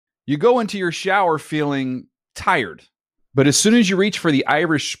You go into your shower feeling tired, but as soon as you reach for the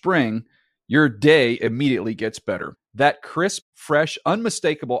Irish Spring, your day immediately gets better. That crisp, fresh,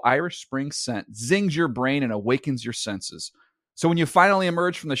 unmistakable Irish Spring scent zings your brain and awakens your senses. So when you finally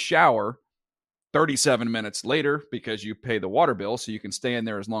emerge from the shower 37 minutes later, because you pay the water bill so you can stay in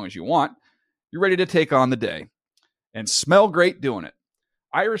there as long as you want, you're ready to take on the day and smell great doing it.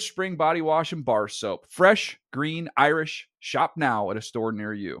 Irish Spring Body Wash and Bar Soap. Fresh, green, Irish. Shop now at a store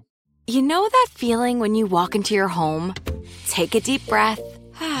near you. You know that feeling when you walk into your home, take a deep breath,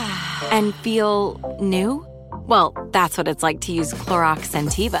 and feel new? Well, that's what it's like to use Clorox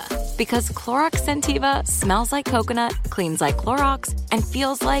Scentiva. Because Clorox Scentiva smells like coconut, cleans like Clorox, and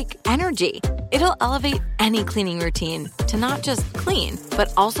feels like energy. It'll elevate any cleaning routine to not just clean,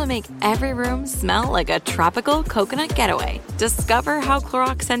 but also make every room smell like a tropical coconut getaway. Discover how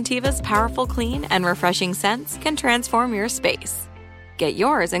Clorox Scentiva's powerful clean and refreshing scents can transform your space. Get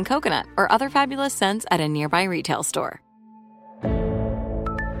yours in coconut or other fabulous scents at a nearby retail store.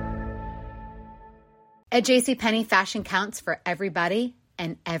 At JCPenney, fashion counts for everybody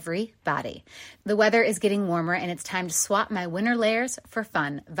and every body. The weather is getting warmer and it's time to swap my winter layers for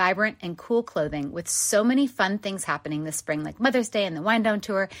fun, vibrant, and cool clothing. With so many fun things happening this spring, like Mother's Day and the Wind Down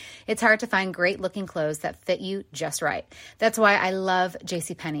Tour, it's hard to find great looking clothes that fit you just right. That's why I love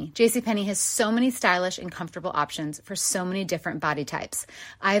JCPenney. JCPenney has so many stylish and comfortable options for so many different body types.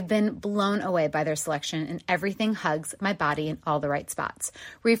 I've been blown away by their selection, and everything hugs my body in all the right spots.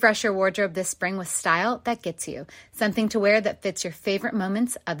 Refresh your wardrobe this spring with style that gets you. Something to wear that fits your favorite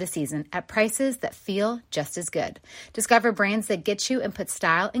moments of the season at prices that feel just as good. Discover brands that get you and put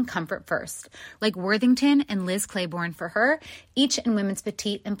style and comfort first, like Worthington and Liz Claiborne for her, each in women's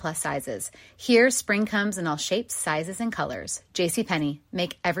petite and plus sizes. Here, spring comes in all shapes, sizes, and colors. JCPenney,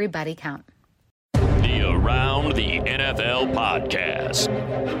 make everybody count. The Around the NFL podcast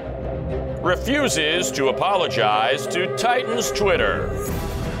refuses to apologize to Titans Twitter.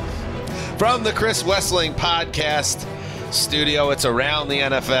 From the Chris Wesseling podcast studio, it's Around the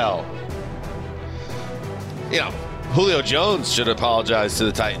NFL. You know, Julio Jones should apologize to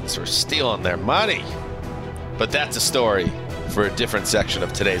the Titans for stealing their money. But that's a story for a different section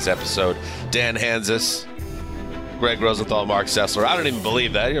of today's episode. Dan Hanzus, Greg Rosenthal, Mark Sessler. I don't even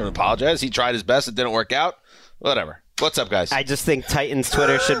believe that. He didn't apologize. He tried his best. It didn't work out. Whatever. What's up, guys? I just think Titans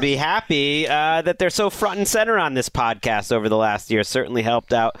Twitter should be happy that they're so front and center on this podcast over the last year. Certainly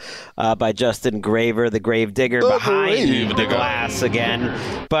helped out by Justin Graver, the grave digger behind the glass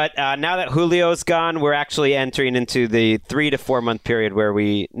again. But now that Julio's gone, we're actually entering into the 3 to 4 month period where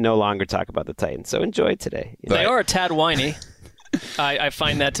we no longer talk about the Titans. So enjoy today. They are a tad whiny. I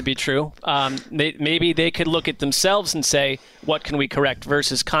find that to be true. Maybe they could look at themselves and say, what can we correct,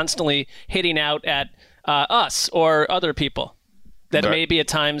 versus constantly hitting out at us or other people that maybe at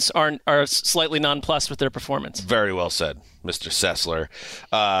times are slightly nonplussed with their performance. Very well said, Mr. Sessler.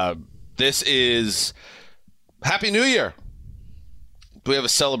 This is Happy New Year. Do we have a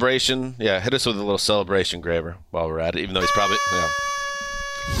celebration? Yeah, hit us with a little celebration, Graver, while we're at it, even though he's probably...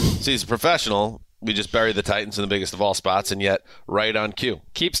 See, he's a professional. We just buried the Titans in the biggest of all spots, and yet right on cue.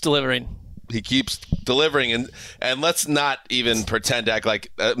 Keeps delivering. He keeps delivering, and let's not even pretend to act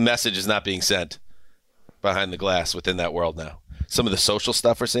like a message is not being sent behind the glass within that world now. Some of the social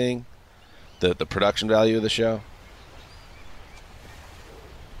stuff we're seeing, the production value of the show.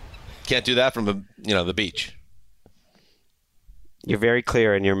 Can't do that from the beach. You're very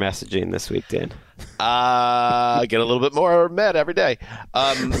clear in your messaging this week, Dan. I get a little bit more med every day.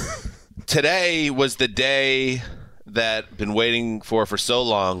 Today was the day that I've been waiting for so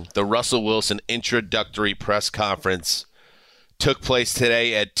long. The Russell Wilson introductory press conference took place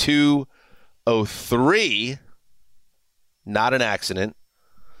today at 2:03. Not an accident.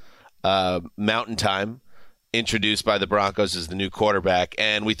 Mountain Time, introduced by the Broncos as the new quarterback.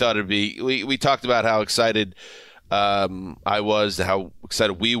 And we thought it'd be, we talked about how excited I was, how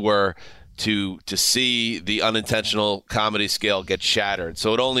excited we were to see the unintentional comedy scale get shattered.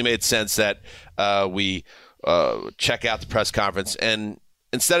 So it only made sense that we check out the press conference. And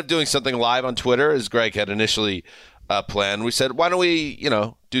instead of doing something live on Twitter, as Greg had initially planned, we said, why don't we,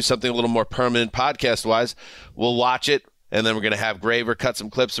 do something a little more permanent podcast-wise? We'll watch it, and then we're going to have Graver cut some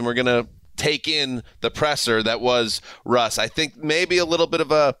clips, and we're going to take in the presser that was Russ. I think maybe a little bit of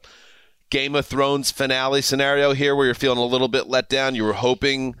a Game of Thrones finale scenario here where you're feeling a little bit let down. You were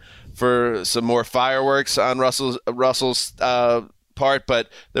hoping for some more fireworks on Russell's part, but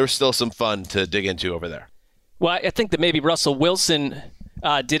there was still some fun to dig into over there. Well, I think that maybe Russell Wilson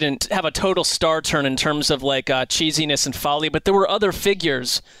didn't have a total star turn in terms of like cheesiness and folly, but there were other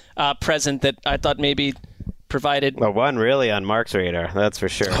figures present that I thought maybe provided. Well, one really on Mark's radar, that's for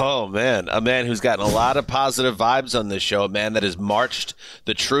sure. Oh, man. A man who's gotten a lot of positive vibes on this show. A man that has marched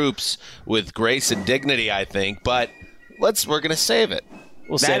the troops with grace and dignity, I think. But we're going to save it.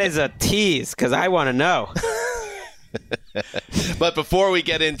 That is a tease, because I want to know. But before we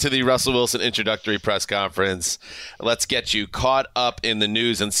get into the Russell Wilson introductory press conference, let's get you caught up in the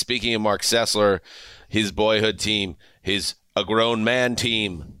news. And speaking of Mark Sessler, his boyhood team, his a grown man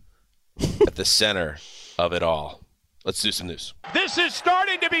team at the center of it all. Let's do some news. This is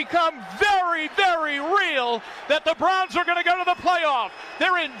starting to become very, very real that the Browns are going to go to the playoff.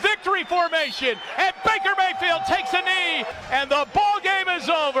 They're in victory formation, and Baker Mayfield takes a knee, and the ball game is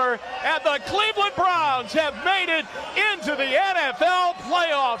over, and the Cleveland Browns have made it into the NFL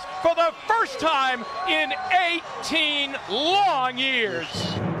playoffs for the first time in 18 long years.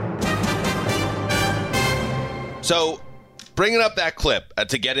 So, bringing up that clip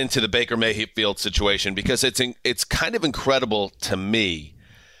to get into the Baker Mayfield situation, because it's kind of incredible to me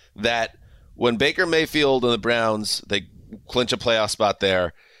that when Baker Mayfield and the Browns, they clinch a playoff spot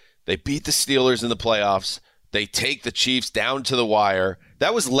there, they beat the Steelers in the playoffs, they take the Chiefs down to the wire.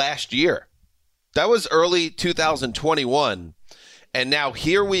 That was last year. That was early 2021. And now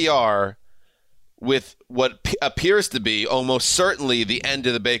here we are with what appears to be almost certainly the end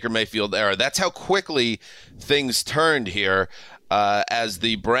of the Baker Mayfield era. That's how quickly things turned here as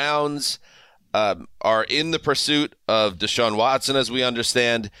the Browns are in the pursuit of Deshaun Watson, as we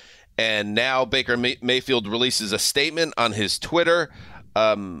understand. And now Baker Mayfield releases a statement on his Twitter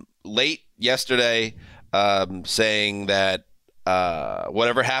late yesterday saying that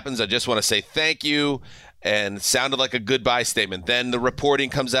whatever happens, I just want to say thank you. And sounded like a goodbye statement. Then the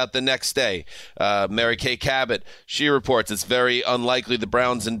reporting comes out the next day. Mary Kay Cabot, she reports it's very unlikely the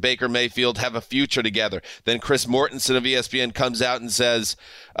Browns and Baker Mayfield have a future together. Then Chris Mortensen of ESPN comes out and says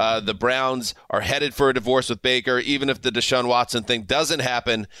the Browns are headed for a divorce with Baker, even if the Deshaun Watson thing doesn't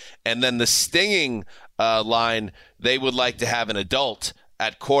happen. And then the stinging line, they would like to have an adult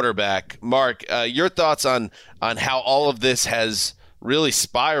at quarterback. Mark, your thoughts on how all of this has really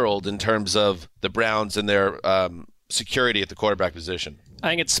spiraled in terms of the Browns and their security at the quarterback position? I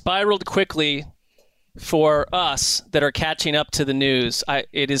think it spiraled quickly for us that are catching up to the news.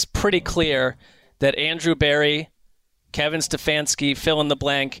 It is pretty clear that Andrew Berry, Kevin Stefanski, fill in the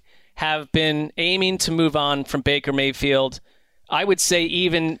blank, have been aiming to move on from Baker Mayfield. I would say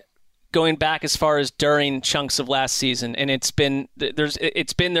even going back as far as during chunks of last season, and it's been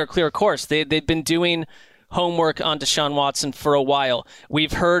their clear course. They've been doing homework on Deshaun Watson for a while.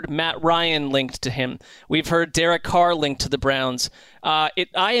 We've heard Matt Ryan linked to him. We've heard Derek Carr linked to the Browns. I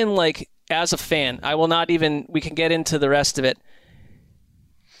am as a fan, we can get into the rest of it.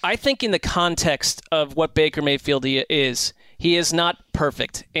 I think in the context of what Baker Mayfield is, he is not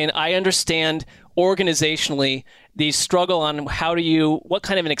perfect. And I understand organizationally the struggle on what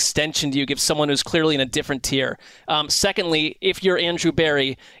kind of an extension do you give someone who's clearly in a different tier? Secondly, if you're Andrew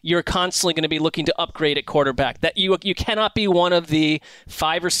Berry, you're constantly going to be looking to upgrade at quarterback. That you cannot be one of the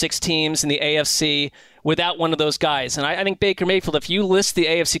 5 or 6 teams in the AFC without one of those guys. And I think Baker Mayfield, if you list the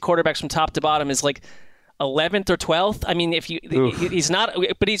AFC quarterbacks from top to bottom, is like 11th or 12th. I mean, he's not,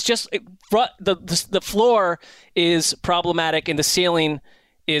 but he's just the floor is problematic and the ceiling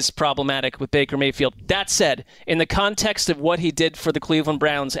is problematic with Baker Mayfield. That said, in the context of what he did for the Cleveland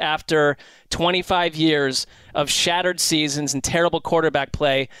Browns after 25 years of shattered seasons and terrible quarterback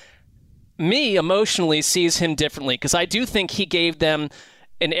play, me emotionally sees him differently, because I do think he gave them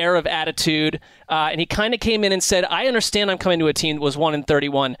an air of attitude, and he kind of came in and said, I understand I'm coming to a team that was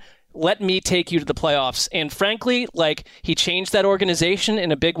 1-31. Let me take you to the playoffs. And frankly, he changed that organization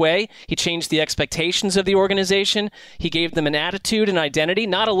in a big way. He changed the expectations of the organization. He gave them an attitude and identity,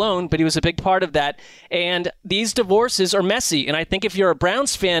 not alone, but he was a big part of that. And these divorces are messy. And I think if you're a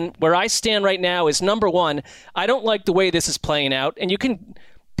Browns fan, where I stand right now is, number one, I don't like the way this is playing out. And you can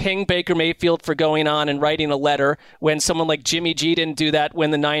ping Baker Mayfield for going on and writing a letter when someone like Jimmy G didn't do that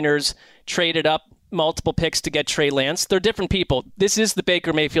when the Niners traded up multiple picks to get Trey Lance. They're different people. This is the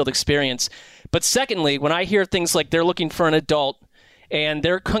Baker Mayfield experience. But secondly, when I hear things like they're looking for an adult and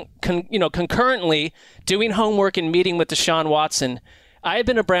they're concurrently doing homework and meeting with Deshaun Watson, I've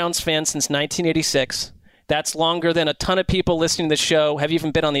been a Browns fan since 1986. That's longer than a ton of people listening to the show have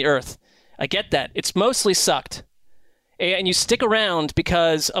even been on the earth. I get that. It's mostly sucked. And you stick around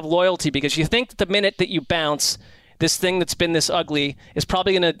because of loyalty, because you think that the minute that you bounce, this thing that's been this ugly is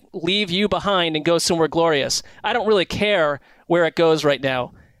probably going to leave you behind and go somewhere glorious. I don't really care where it goes right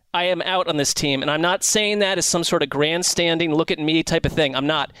now. I am out on this team, and I'm not saying that as some sort of grandstanding, look at me type of thing. I'm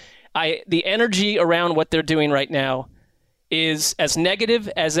not. The energy around what they're doing right now is as negative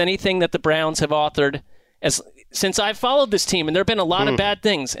as anything that the Browns have authored as since I've followed this team, and there have been a lot of bad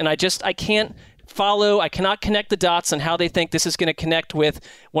things, and I cannot connect the dots on how they think this is going to connect with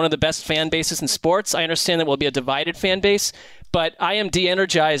one of the best fan bases in sports. I understand that we'll be a divided fan base, but I am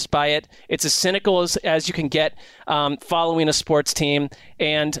de-energized by it. It's as cynical as you can get following a sports team,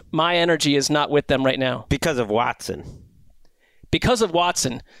 and my energy is not with them right now. Because of Watson. Because of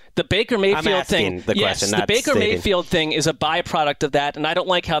Watson. The Baker Mayfield thing. The question, the Baker Mayfield thing is a byproduct of that, and I don't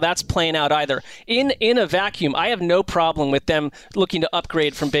like how that's playing out either. In a vacuum, I have no problem with them looking to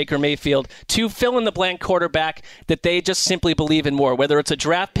upgrade from Baker Mayfield to fill-in-the-blank quarterback that they just simply believe in more, whether it's a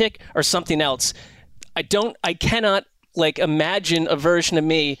draft pick or something else. I cannot imagine a version of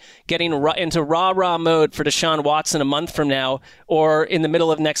me getting into rah-rah mode for Deshaun Watson a month from now or in the middle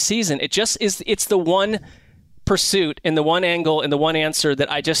of next season. It's the one pursuit and the one angle and the one answer that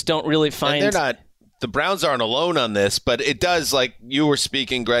I just don't really find. And the Browns aren't alone on this, but it does, like you were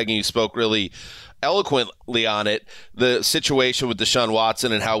speaking, Greg, and you spoke really eloquently on it, the situation with Deshaun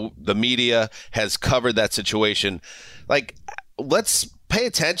Watson and how the media has covered that situation. Let's pay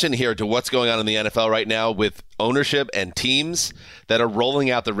attention here to what's going on in the NFL right now with ownership and teams that are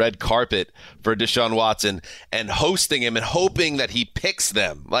rolling out the red carpet for Deshaun Watson and hosting him and hoping that he picks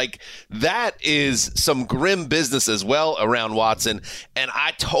them. That is some grim business as well around Watson. And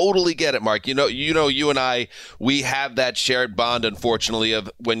I totally get it, Mark. You know, you and I, we have that shared bond, unfortunately, of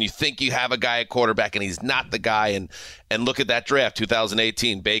when you think you have a guy at quarterback and he's not the guy. And look at that draft,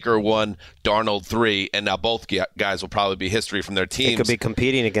 2018. Baker 1, Darnold 3, and now both guys will probably be history from their teams. They could be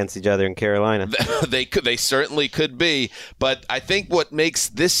competing against each other in Carolina. They certainly could be. But I think what makes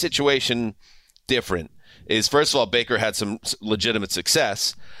this situation different is, first of all, Baker had some legitimate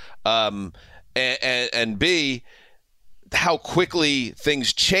success, and B, how quickly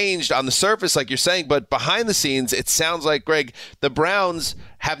things changed on the surface, like you're saying, but behind the scenes, it sounds like, Greg, the Browns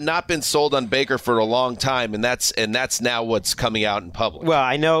have not been sold on Baker for a long time, and that's now what's coming out in public. Well,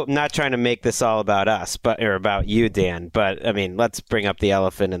 I know I'm not trying to make this all about us, or about you, Dan, but I mean, let's bring up the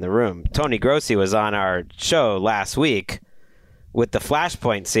elephant in the room. Tony Grossi was on our show last week with the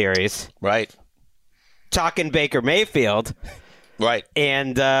Flashpoint series, right? Talking Baker Mayfield. Right.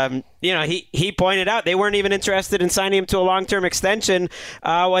 And, he pointed out they weren't even interested in signing him to a long-term extension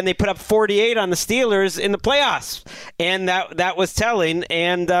when they put up 48 on the Steelers in the playoffs. And that was telling.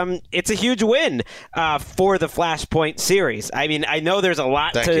 And it's a huge win for the Flashpoint series. I mean, I know there's a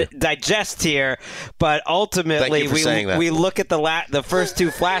lot to digest here, but ultimately we look at the first two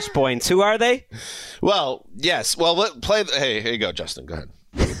Flashpoints. Who are they? Well, yes. Well, hey, here you go, Justin. Go ahead.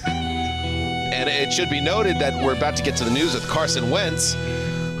 And it should be noted that we're about to get to the news with Carson Wentz,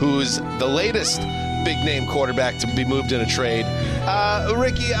 who's the latest big-name quarterback to be moved in a trade.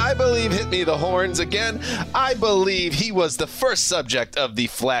 Ricky, I believe, hit me the horns again. I believe he was the first subject of the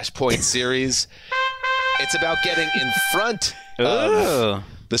Flashpoint series. It's about getting in front of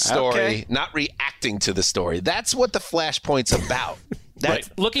the story, not reacting to the story. That's what the Flashpoint's about. Right.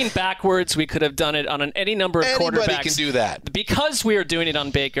 Looking backwards, we could have done it on any number of quarterbacks. Anybody can do that. Because we are doing it on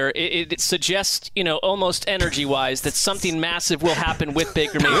Baker, it suggests, almost energy-wise, that something massive will happen with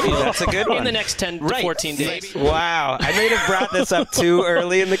Baker Mayfield. That's a good one. In the next 10 to 14 days. Wow. I may have brought this up too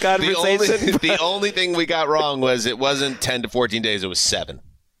early in the conversation. The only thing we got wrong was it wasn't 10 to 14 days, it was 7.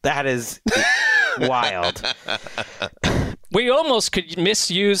 That is wild. We almost could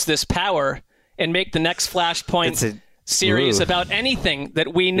misuse this power and make the next Flashpoint series about anything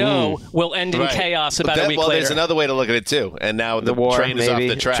that we know will end in chaos about a week later. There's another way to look at it too. And now the war, train is off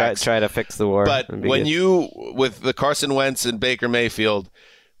the tracks. Try to fix the war. But when with the Carson Wentz and Baker Mayfield,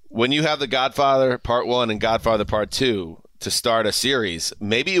 when you have the Godfather Part 1 and Godfather Part 2 to start a series,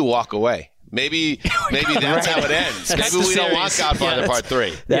 maybe you walk away. Maybe that's how it ends. Maybe we don't want Godfather Part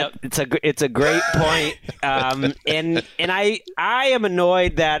 3. It's a great point. And I am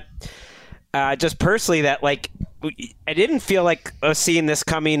annoyed that just personally that I didn't feel like seeing this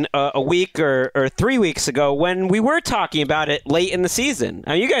coming a week or 3 weeks ago when we were talking about it late in the season.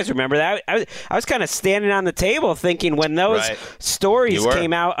 Now, you guys remember that. I was kind of standing on the table thinking when those stories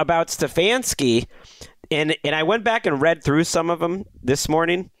came out about Stefanski, and I went back and read through some of them this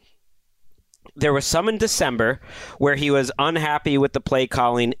morning. There was some in December where he was unhappy with the play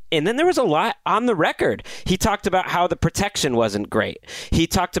calling, and then there was a lot on the record. He talked about how the protection wasn't great. He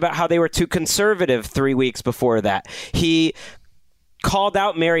talked about how they were too conservative 3 weeks before that. He called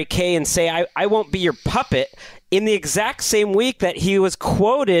out Mary Kay and say, I won't be your puppet, in the exact same week that he was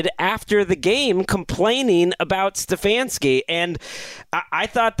quoted after the game complaining about Stefanski. And I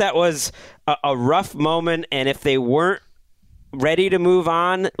thought that was a rough moment, and if they weren't ready to move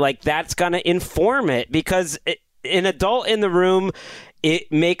on, that's going to inform it, because an adult in the room,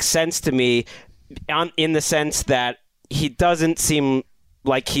 it makes sense to me. in the sense that he doesn't seem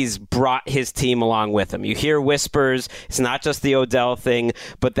like he's brought his team along with him. You hear whispers, it's not just the Odell thing,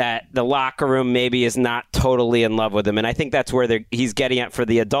 but that the locker room maybe is not totally in love with him. And I think that's where he's getting at for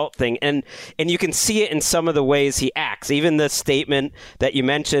the adult thing. And you can see it in some of the ways he acts. Even the statement that you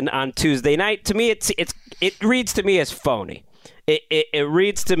mentioned on Tuesday night, to me, it reads to me as phony. It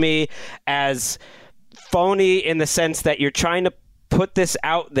reads to me as phony in the sense that you're trying to put this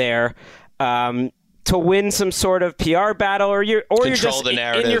out there to win some sort of PR battle, or you're just the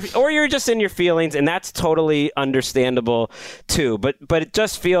narrative, or you're just in your feelings, and that's totally understandable too. But it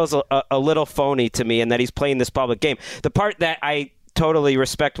just feels a little phony to me, and that he's playing this public game. The part that I totally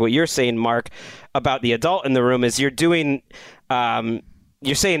respect what you're saying, Mark, about the adult in the room is you're saying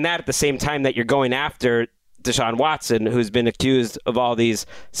that at the same time that you're going after Deshaun Watson, who's been accused of all these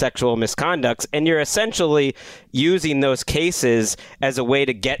sexual misconducts, and you're essentially using those cases as a way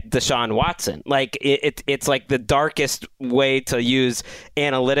to get Deshaun Watson. Like it's like the darkest way to use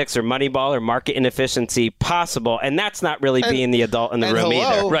analytics or Moneyball or market inefficiency possible, and that's not really being the adult in the room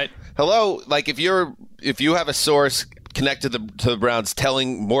either. Right. Hello, like if you have a source connected to the Browns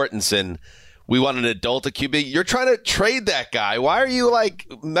telling Mortensen, we want an adult at QB, you're trying to trade that guy. Why are you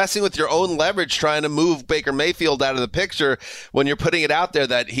messing with your own leverage, trying to move Baker Mayfield out of the picture when you're putting it out there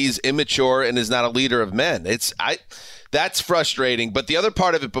that he's immature and is not a leader of men? That's frustrating. But the other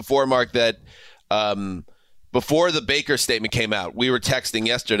part of it before, Mark, that before the Baker statement came out, we were texting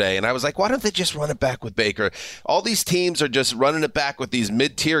yesterday, and I was like, why don't they just run it back with Baker? All these teams are just running it back with these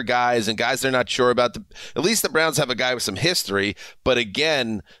mid-tier guys and guys they're not sure about. At least the Browns have a guy with some history. But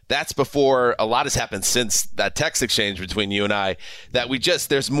again, that's before a lot has happened since that text exchange between you and I, that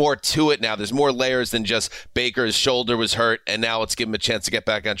there's more to it now. There's more layers than just Baker's shoulder was hurt, and now let's give him a chance to get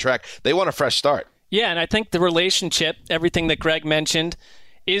back on track. They want a fresh start. Yeah, and I think the relationship, everything that Greg mentioned,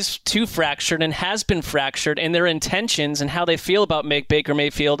 is too fractured and has been fractured, and their intentions and how they feel about Baker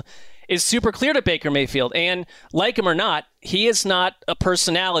Mayfield is super clear to Baker Mayfield. And like him or not, he is not a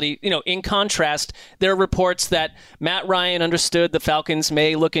personality. In contrast, there are reports that Matt Ryan understood the Falcons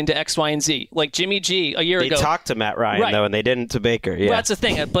may look into X, Y, and Z. Like Jimmy G a year ago. They talked to Matt Ryan, though, and they didn't to Baker. Yeah. Well, that's the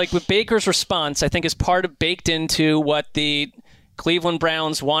thing. Like with Baker's response, I think is baked into what the Cleveland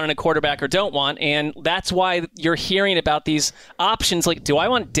Browns want in a quarterback or don't want, and that's why you're hearing about these options. Like, do I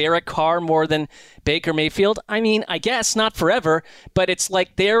want Derek Carr more than Baker Mayfield? I mean, I guess not forever, but it's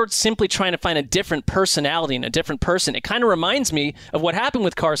like they're simply trying to find a different personality and a different person. It kind of reminds me of what happened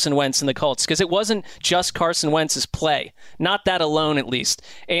with Carson Wentz and the Colts, because it wasn't just Carson Wentz's play, not that alone at least.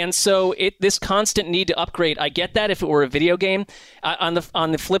 And so this constant need to upgrade, I get that if it were a video game. On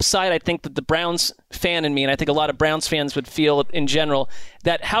the flip side, I think that the Browns fan in me, and I think a lot of Browns fans would feel in general,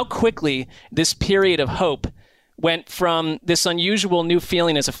 that how quickly this period of hope went from this unusual new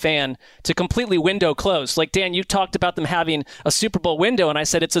feeling as a fan to completely window closed. Like, Dan, you talked about them having a Super Bowl window, and I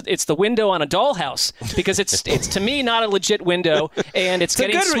said it's the window on a dollhouse, because it's to me not a legit window, and it's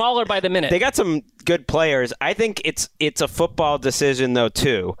getting smaller by the minute. They got some good players. I think it's a football decision, though,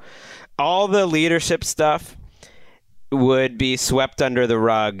 too. All the leadership stuff would be swept under the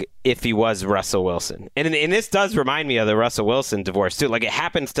rug if he was Russell Wilson. And this does remind me of the Russell Wilson divorce, too. Like, it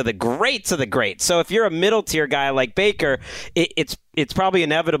happens to the greats of the greats. So if you're a middle-tier guy like Baker, it's probably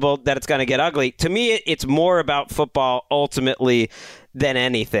inevitable that it's going to get ugly. To me, it's more about football ultimately than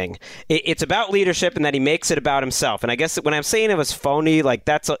anything. It's about leadership, and that he makes it about himself. And I guess when I'm saying it was phony, like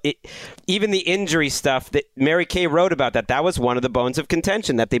even the injury stuff that Mary Kay wrote about, that was one of the bones of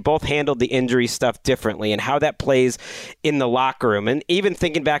contention, that they both handled the injury stuff differently and how that plays in the locker room. And even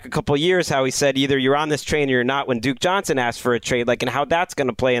thinking back a couple of years, how he said either you're on this train or you're not when Duke Johnson asked for a trade, and how that's going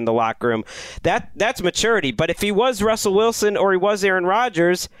to play in the locker room. That's maturity. But if he was Russell Wilson or he was Aaron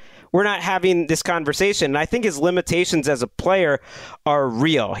Rodgers, we're not having this conversation. And I think his limitations as a player are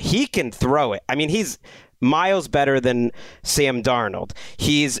real. He can throw it. I mean, he's miles better than Sam Darnold.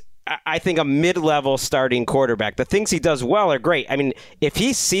 He's, I think, a mid-level starting quarterback. The things he does well are great. I mean, if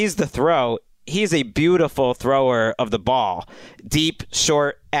he sees the throw, he's a beautiful thrower of the ball. Deep,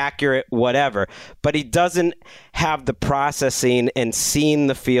 short, accurate, whatever. But he doesn't have the processing and seeing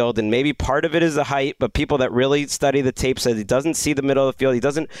the field, and maybe part of it is the height, but people that really study the tape said he doesn't see the middle of the field. He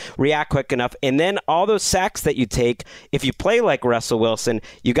doesn't react quick enough. And then all those sacks that you take, if you play like Russell Wilson,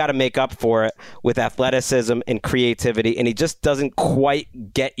 you got to make up for it with athleticism and creativity, and he just doesn't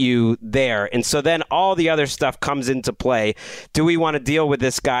quite get you there. And so then all the other stuff comes into play. Do we want to deal with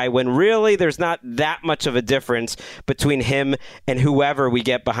this guy when really there's not that much of a difference between him and whoever we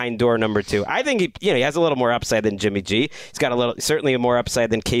get get behind door number 2. I think he has a little more upside than Jimmy G. He's got certainly more upside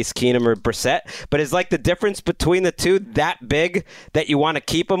than Case Keenum or Brissett. But is like the difference between the two that big that you want to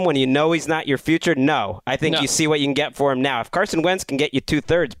keep him when you know he's not your future? No. I think you see what you can get for him now. If Carson Wentz can get you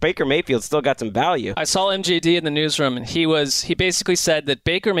 2/3, Baker Mayfield's still got some value. I saw MJD in the newsroom, and he basically said that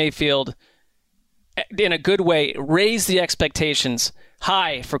Baker Mayfield, in a good way, raised the expectations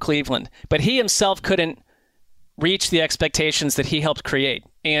high for Cleveland, but he himself couldn't reach the expectations that he helped create.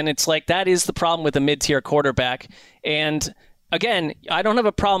 And it's like that is the problem with a mid-tier quarterback. And again, I don't have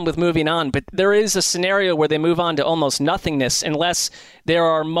a problem with moving on, but there is a scenario where they move on to almost nothingness unless there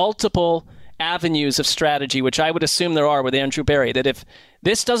are multiple avenues of strategy, which I would assume there are with Andrew Berry, that if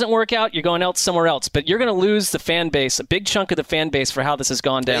this doesn't work out, you're going else somewhere else. But you're going to lose the fan base, a big chunk of the fan base for how this has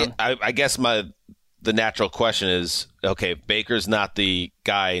gone down. I guess the natural question is, okay, if Baker's not the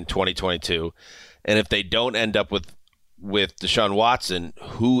guy in 2022, and if they don't end up with Deshaun Watson,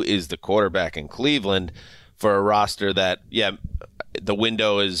 who is the quarterback in Cleveland for a roster that, the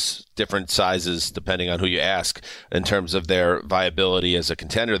window is different sizes depending on who you ask in terms of their viability as a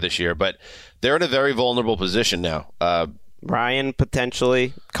contender this year. But they're in a very vulnerable position now. Ryan,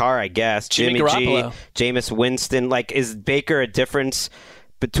 potentially. Carr, I guess. Jimmy G. Garoppolo. Jameis Winston. Like, is Baker a difference?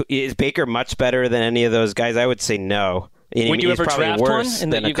 Is Baker much better than any of those guys? I would say no. Would you ever draft one?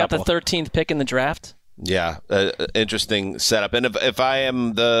 And then you've got the 13th pick in the draft? Yeah, interesting setup. And if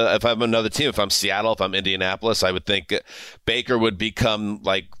I'm another team, if I'm Seattle, if I'm Indianapolis, I would think Baker would become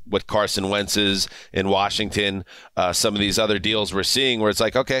like what Carson Wentz is in Washington. Some of these other deals we're seeing where it's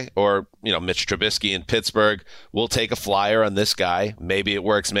like, okay, or Mitch Trubisky in Pittsburgh, we'll take a flyer on this guy. Maybe it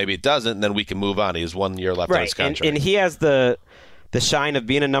works, maybe it doesn't, and then we can move on. He has 1 year left on his contract. And he has the shine of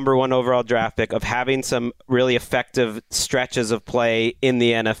being a number 1 overall draft pick, of having some really effective stretches of play in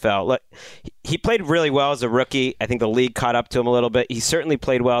the NFL. Look, he played really well as a rookie. I think the league caught up to him a little bit. He certainly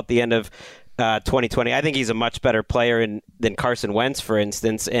played well at the end of 2020. I think he's a much better player than Carson Wentz, for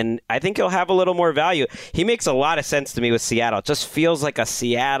instance, and I think he'll have a little more value. He makes a lot of sense to me with Seattle. It just feels like a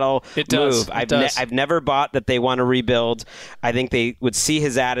Seattle move. I've never bought that they want to rebuild. I think they would see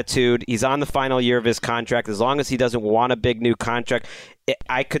his attitude. He's on the final year of his contract. As long as he doesn't want a big new contract,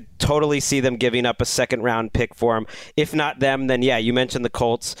 I could totally see them giving up a second-round pick for him. If not them, then you mentioned the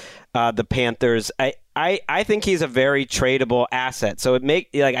Colts, the Panthers. I think he's a very tradable asset. So they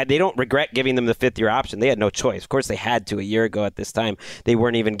don't regret giving them the 5th-year option. They had no choice. Of course, they had to a year ago at this time. They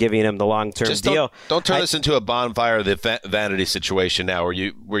weren't even giving him the long-term deal. Don't turn this into a bonfire of the vanity situation now,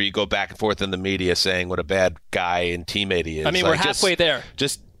 where you go back and forth in the media saying what a bad guy and teammate he is. I mean, we're halfway there.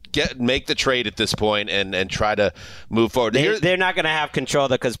 Just make the trade at this point and try to move forward. They're not going to have control,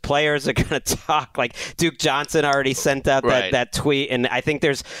 though, because players are going to talk. Like Duke Johnson already sent out that tweet, and I think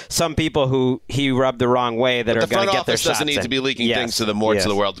there's some people who he rubbed the wrong way that are going to get their shots. The front office doesn't need to be leaking things to the warts of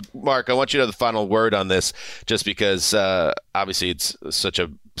the world. Mark, I want you to have the final word on this, just because obviously it's such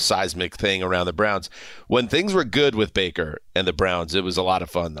a seismic thing around the Browns. When things were good with Baker and the Browns, it was a lot of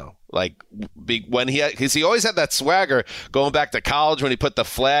fun, though. Like when because he always had that swagger going back to college when he put the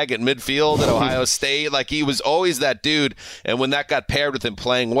flag at midfield at Ohio State. Like he was always that dude. And when that got paired with him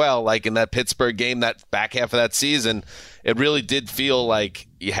playing well, like in that Pittsburgh game, that back half of that season, it really did feel like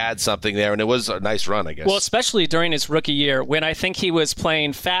he had something there, and it was a nice run, I guess. Well, especially during his rookie year, when I think he was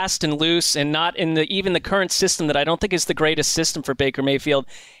playing fast and loose and not in even the current system that I don't think is the greatest system for Baker Mayfield.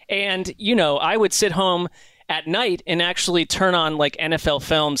 And, I would sit home at night and actually turn on like NFL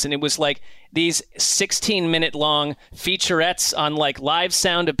films, and it was like these 16-minute long featurettes on like live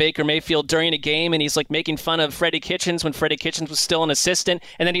sound of Baker Mayfield during a game, and he's like making fun of Freddie Kitchens when Freddie Kitchens was still an assistant,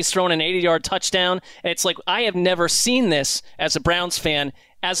 and then he's throwing an 80-yard touchdown. And it's like, I have never seen this as a Browns fan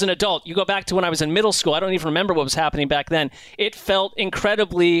as an adult. You go back to when I was in middle school, I don't even remember what was happening back then. It felt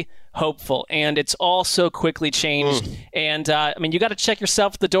incredibly hopeful, and it's all so quickly changed. And you got to check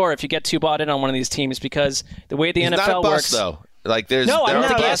yourself at the door if you get too bought in on one of these teams, because the way the NFL not a bust, works, though. Like there's no, there I'm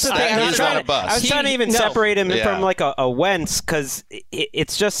not. That's the thing. I was trying to even separate him from like a Wentz, because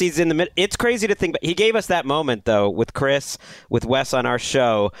it's just he's in the middle. It's crazy to think, but he gave us that moment though with Chris, with Wes on our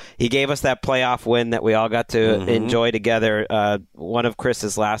show. He gave us that playoff win that we all got to enjoy together. One of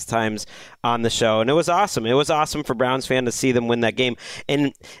Chris's last times on the show, and it was awesome. It was awesome for Browns fan to see them win that game.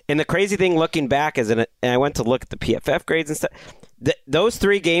 And the crazy thing, looking back, and I went to look at the PFF grades and stuff. Those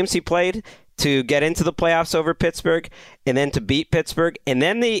 3 games he played to get into the playoffs over Pittsburgh, and then to beat Pittsburgh, and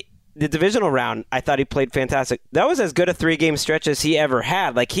then the divisional round, I thought he played fantastic. That was as good a 3-game stretch as he ever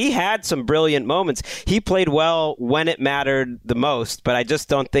had. Like, he had some brilliant moments. He played well when it mattered the most, but I just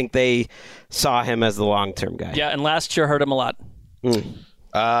don't think they saw him as the long-term guy. Yeah, and last year hurt him a lot.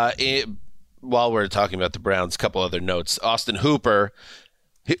 While we're talking about the Browns, a couple other notes. Austin Hooper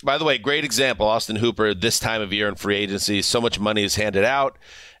By the way, great example, Austin Hooper, this time of year in free agency. So much money is handed out,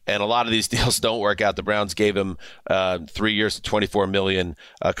 and a lot of these deals don't work out. The Browns gave him 3 years to $24 million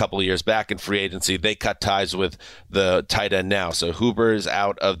a couple of years back in free agency. They cut ties with the tight end now. So Hooper is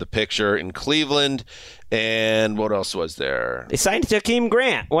out of the picture in Cleveland. And what else was there? They signed Jakeem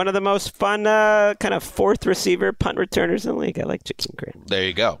Grant, one of the most fun kind of fourth receiver punt returners in the league. I like Jakeem Grant. There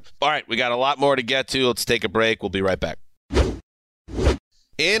you go. All right, we got a lot more to get to. Let's take a break. We'll be right back.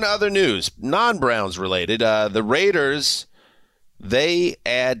 In other news, non-Browns related, the Raiders, they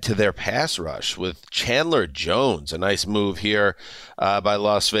add to their pass rush with Chandler Jones. A nice move here by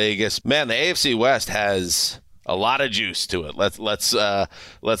Las Vegas. Man, the AFC West has a lot of juice to it.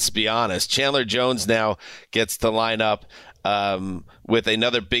 Let's be honest. Chandler Jones now gets to line up with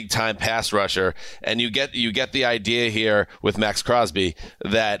another big time pass rusher, and you get the idea here with Max Crosby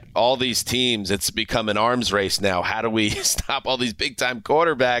that all these teams, it's become an arms race now. How do we stop all these big time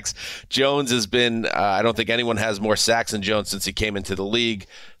quarterbacks? Jones has been I don't think anyone has more sacks than Jones since he came into the league.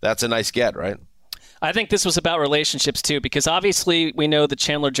 That's a nice get, right? I think this was about relationships, too, because obviously we know that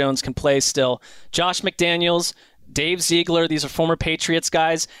Chandler Jones can play still. Josh McDaniels, Dave Ziegler, these are former Patriots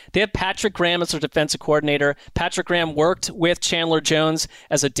guys. They have Patrick Graham as their defensive coordinator. Patrick Graham worked with Chandler Jones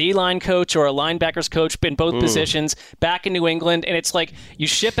as a D-line coach or a linebackers coach in both positions back in New England. And it's like you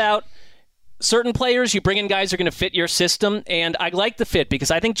ship out certain players, you bring in guys who are going to fit your system, and I like the fit because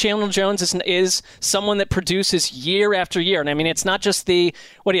I think Chandler Jones is someone that produces year after year. And I mean, it's not just the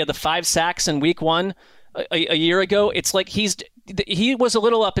 5 sacks in week 1 a year ago. It's like he was a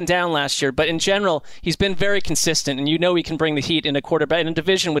little up and down last year, but in general, he's been very consistent, and he can bring the heat in a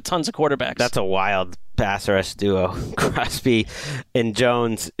division with tons of quarterbacks. That's a wild pass rush duo, Crosby and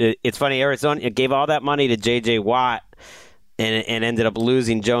Jones. It's funny, Arizona gave all that money to J.J. Watt, and ended up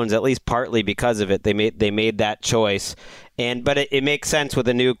losing Jones, at least partly because of it. They made that choice. But it makes sense with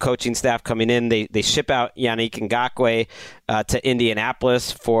the new coaching staff coming in. They ship out Yannick Ngakoue to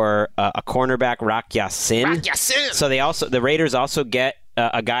Indianapolis for a cornerback, Rock Ya-Sin. So the Raiders also get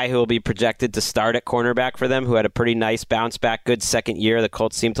a guy who will be projected to start at cornerback for them, who had a pretty nice bounce back, good second year. The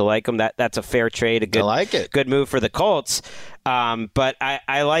Colts seem to like him. That's a fair trade, I like it. Good move for the Colts. But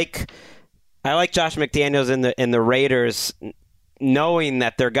I like Josh McDaniels in the Raiders, knowing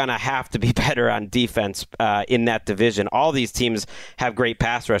that they're going to have to be better on defense in that division. All these teams have great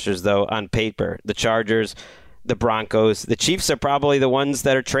pass rushers, though, on paper. The Chargers, the Broncos, the Chiefs are probably the ones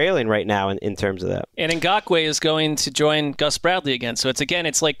that are trailing right now in terms of that. And Ngakoue is going to join Gus Bradley again. So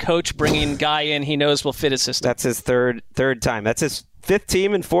it's like coach bringing guy in he knows will fit his system. That's his third time. That's his 5th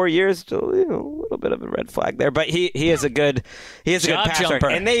team in 4 years. A little bit of a red flag there, but he is a good passer,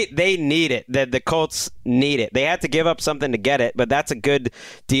 and they need it. The Colts need it. They had to give up something to get it, but that's a good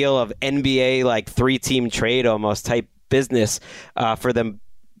deal of NBA like 3-team trade almost type business for them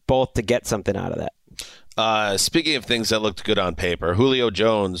both to get something out of that. Speaking of things that looked good on paper, Julio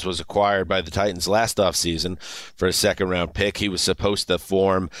Jones was acquired by the Titans last offseason for a second-round pick. He was supposed to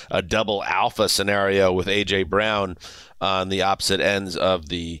form a double alpha scenario with A.J. Brown on the opposite ends of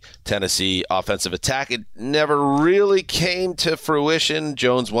the Tennessee offensive attack. It never really came to fruition.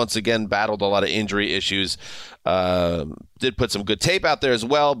 Jones once again battled a lot of injury issues. Did put some good tape out there as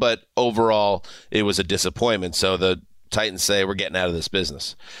well, but overall it was a disappointment. So the Titans say we're getting out of this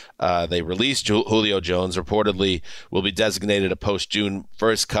business. They released Julio Jones, reportedly will be designated a post-June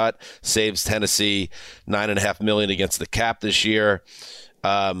 1st cut, saves Tennessee $9.5 million against the cap this year.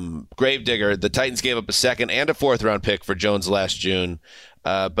 Gravedigger, the Titans gave up a 2nd and a 4th round pick for Jones last June,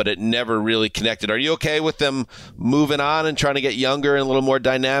 but it never really connected. Are you okay with them moving on and trying to get younger and a little more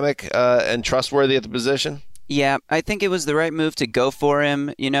dynamic and trustworthy at the position? Yeah, I think it was the right move to go for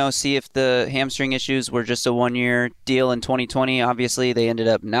him, see if the hamstring issues were just a 1-year deal in 2020. Obviously, they ended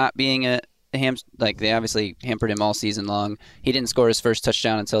up not being they obviously hampered him all season long. He didn't score his first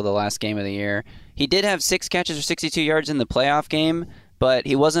touchdown until the last game of the year. He did have 6 catches for 62 yards in the playoff game, but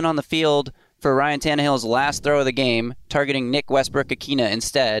he wasn't on the field for Ryan Tannehill's last throw of the game, targeting Nick Westbrook-Akina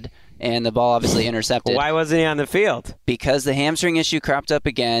instead, and the ball obviously intercepted. Why wasn't he on the field? Because the hamstring issue cropped up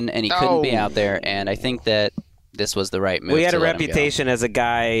again, and he couldn't be out there, and I think that this was the right move. We had a reputation as a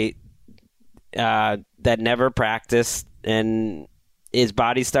guy that never practiced, and his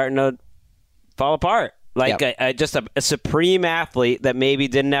body's starting to fall apart. Just a supreme athlete that maybe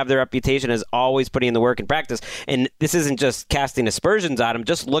didn't have the reputation as always putting in the work in practice. And this isn't just casting aspersions on him.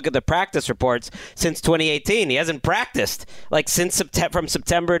 Just look at the practice reports since 2018. He hasn't practiced from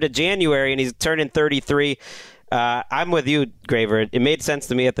September to January, and he's turning 33. I'm with you, Graver. It made sense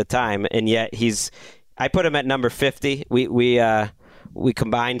to me at the time, and yet I put him at number 50. We we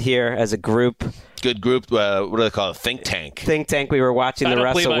combined here as a group. Good group. What do they call it? Think tank. We were watching the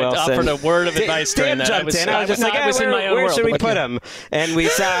Russell Wilson. I offered a word of advice during that. I was just like, where should we put him? And we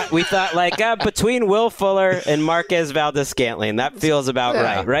thought like between Will Fuller and Marquez Valdes-Scantling. That feels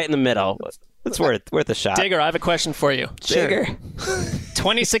about right in the middle. It's worth a shot. Digger, I have a question for you. Digger.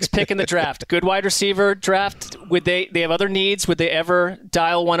 26th pick in the draft. Good wide receiver draft. Would they have other needs? Would they ever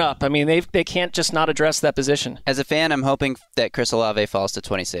dial one up? I mean, they can't just not address that position. As a fan, I'm hoping that Chris Olave falls to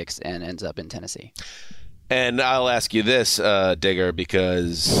 26 and ends up in Tennessee. And I'll ask you this, Digger,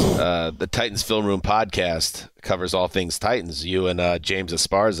 because the Titans Film Room podcast covers all things Titans. You and James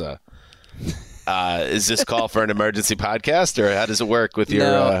Esparza. Is this call for an emergency podcast, or how does it work with your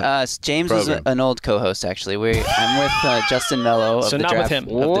James program? is an old co-host, actually. I'm with Justin Mello of, so the not draft, with him.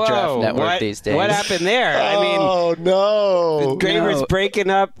 of the Draft Network these days. What happened there? Oh, no. Graver's breaking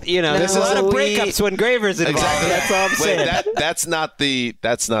up. There's a lot of breakups when Graver's involved. Exactly. That's all I'm saying. That's not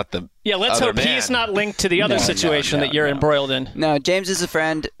the Yeah, let's other hope man. he's not linked to the other situation that you're embroiled in. No, James is a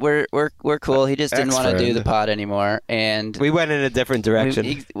friend. We're cool. He just didn't want to do the pod anymore, and we went in a different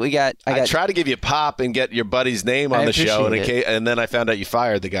direction. I tried to give you pop and get your buddy's name on the show, and then I found out you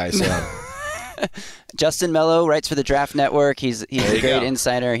fired the guy. So Justin Mello writes for the Draft Network. He's a great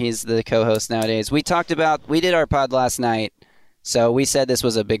insider. He's the co-host nowadays. We did our pod last night. So we said this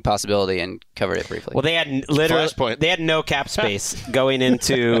was a big possibility and covered it briefly. Well, they had no cap space going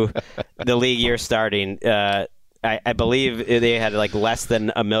into the league year starting. I believe they had like less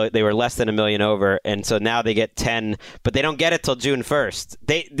than $1 million. They were less than $1 million over, and so now they get 10, but they don't get it till June 1st.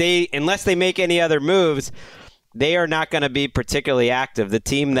 They unless they make any other moves, they are not going to be particularly active. The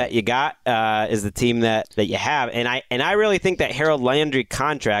team that you got is the team that you have, and I really think that Harold Landry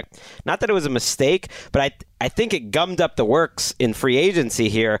contract, not that it was a mistake, but I think it gummed up the works in free agency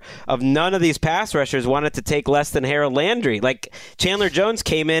here of none of these pass rushers wanted to take less than Harold Landry. Like Chandler Jones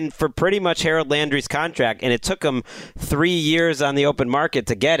came in for pretty much Harold Landry's contract, and it took him 3 years on the open market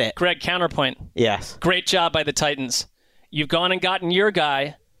to get it. Greg, counterpoint. Yes. Great job by the Titans. You've gone and gotten your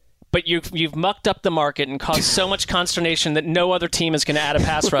guy, but you've mucked up the market and caused so much consternation that no other team is going to add a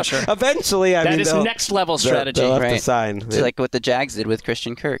pass rusher. Eventually, that is next level strategy. They'll have to sign. It's like what the Jags did with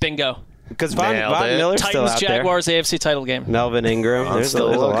Christian Kirk. Bingo. Because Von Miller's still out there. Titans-Jaguars AFC title game. Melvin Ingram. There's a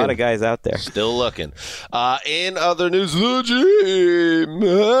lot of guys out there. Still looking. In other news, the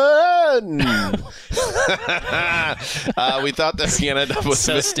G-Man. We thought they were going to end up with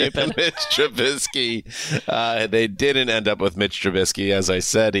Mitch Trubisky. They didn't end up with Mitch Trubisky. As I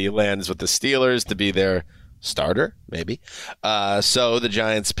said, he lands with the Steelers to be their starter, maybe. So the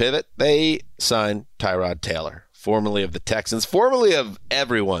Giants pivot. They sign Tyrod Taylor, formerly of the Texans, formerly of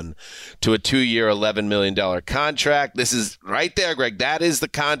everyone, to a 2-year, $11 million contract. This is right there, Greg. That is the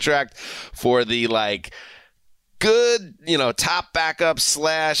contract for the, good, top backup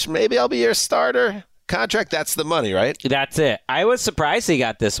 / maybe I'll be your starter contract. That's the money, right? That's it. I was surprised he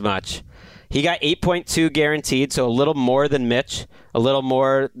got this much. He got 8.2 guaranteed, so a little more than Mitch, a little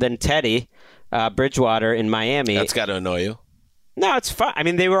more than Teddy Bridgewater in Miami. That's got to annoy you. No, it's fine. I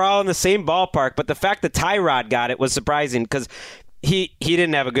mean, they were all in the same ballpark, but the fact that Tyrod got it was surprising because he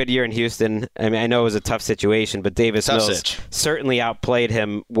didn't have a good year in Houston. I mean, I know it was a tough situation, but Davis Mills certainly outplayed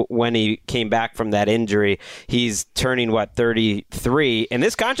him when he came back from that injury. He's turning, 33? And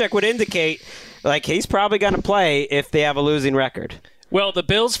this contract would indicate, he's probably going to play if they have a losing record. Well, the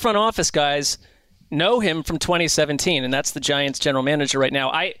Bills front office guys know him from 2017, and that's the Giants general manager right now.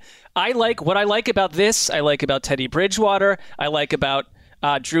 I like what I like about this. I like about Teddy Bridgewater. I like about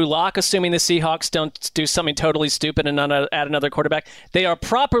Drew Lock, assuming the Seahawks don't do something totally stupid and not add another quarterback. They are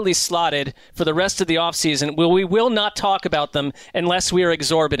properly slotted for the rest of the offseason. We will not talk about them unless we are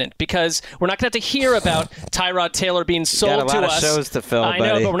exorbitant, because we're not going to have to hear about Tyrod Taylor being sold to us. Got a lot of shows to fill, I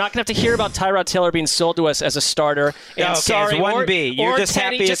know, but we're not going to have to hear about Tyrod Taylor being sold to us as a starter. And it's 1B. You're just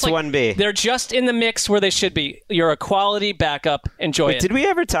Teddy, happy it's 1B. They're just in the mix where they should be. You're a quality backup. Enjoy it. Did we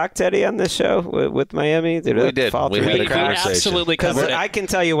ever talk Teddy on this show with Miami? We did. We had a conversation. Absolutely covered it. I can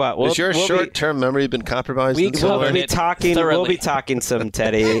tell you what. Has your short-term memory been compromised? We'll be talking some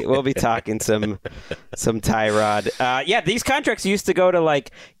Teddy. We'll be talking some Tyrod. These contracts used to go to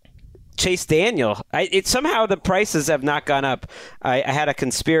Chase Daniel. Somehow the prices have not gone up. I had a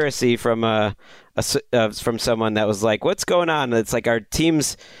conspiracy from someone that was like, "What's going on?" It's like our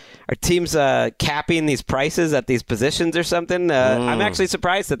teams capping these prices at these positions or something. I'm actually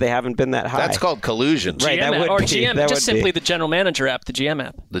surprised that they haven't been that high. That's called collusion. Right, GM that would or be. GM, that just would simply be. the general manager app, the GM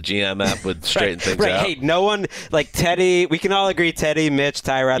app. The GM app would straighten things out. Hey, no one Teddy. We can all agree Teddy, Mitch,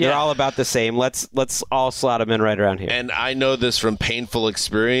 Tyrod. They're all about the same. Let's all slot them in right around here. And I know this from painful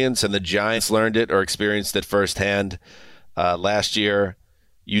experience, and the Giants learned it or experienced it firsthand. last year.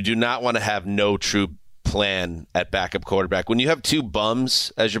 You do not want to have no true plan at backup quarterback. When you have two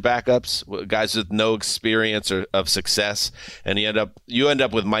bums as your backups, guys with no experience or of success, and you end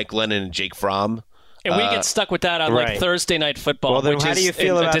up with Mike Lennon and Jake Fromm. And we get stuck with that on like Thursday Night Football. Well, then which how do you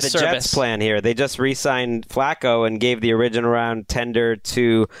feel about the Jets' plan here? They just re-signed Flacco and gave the original round tender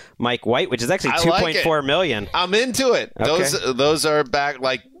to Mike White, which is actually $2.4 million. I'm into it. Okay. Those are back.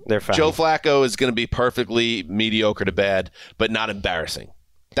 Like they're fine. Joe Flacco is going to be perfectly mediocre to bad, but not embarrassing.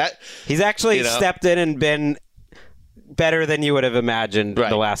 He's actually stepped in and been better than you would have imagined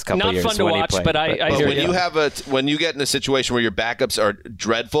the last couple of years. Not fun to watch, but I hear you. When you get in a situation where your backups are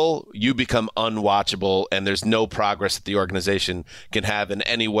dreadful, you become unwatchable, and there's no progress that the organization can have in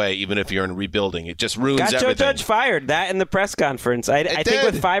any way, even if you're in rebuilding. It just ruins everything. Joe Judge fired that in the press conference. I think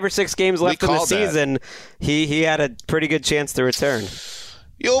with 5 or 6 games left in the season, he had a pretty good chance to return.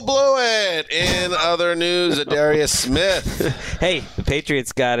 You'll blow it. In other news, Adarius Smith. Hey, the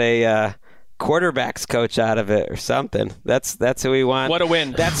Patriots got a quarterbacks coach out of it or something. That's who we want. What a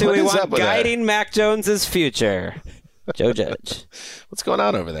win. That's who we want guiding Mac Jones's future. Joe Judge. What's going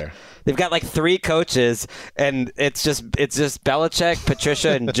on over there? They've got like 3 coaches, and it's just Belichick,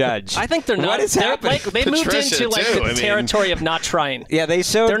 Patricia, and Judge. I think they're not. What is happening? They moved into the territory of not trying. Yeah,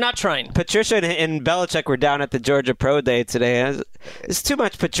 they're not trying. Patricia and Belichick were down at the Georgia Pro Day today. It's too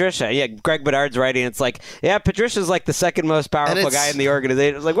much Patricia. Yeah, Greg Bedard's writing. It's like, Patricia's like the second most powerful guy in the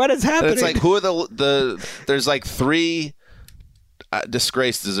organization. It's like, what is happening? It's like, who are there's like 3.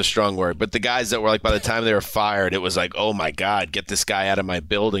 Disgraced is a strong word, but the guys that were like, by the time they were fired, it was like, oh my God, get this guy out of my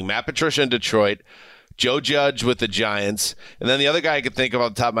building. Matt Patricia in Detroit, Joe Judge with the Giants, and then the other guy I could think of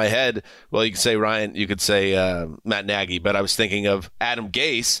on the top of my head, well, you could say Ryan, you could say Matt Nagy, but I was thinking of Adam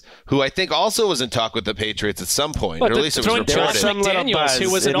Gase, who I think also was in talk with the Patriots at some point, or at least it was reported. Josh McDaniels, who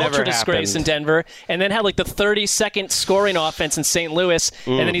was an ultra disgrace in Denver, and then had like the 30-second scoring offense in St. Louis,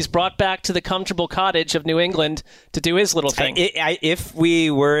 and then he's brought back to the comfortable cottage of New England to do his little thing. If we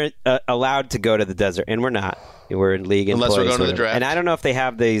were allowed to go to the desert, and we're not, we're in league unless we're going to the draft, and I don't know if they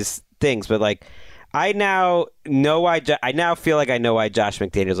have these things, but like, I now know why. I now feel like I know why Josh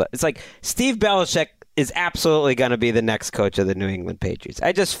McDaniels. It's like Steve Belichick is absolutely going to be the next coach of the New England Patriots.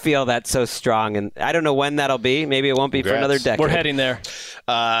 I just feel that so strong, and I don't know when that'll be. Maybe it won't be for another decade. We're heading there.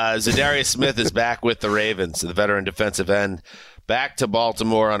 Zadarius Smith is back with the Ravens, the veteran defensive end. Back to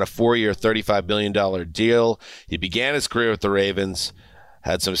Baltimore on a 4-year, $35 million deal. He began his career with the Ravens.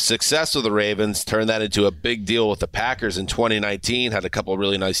 Had some success with the Ravens, turned that into a big deal with the Packers in 2019, had a couple of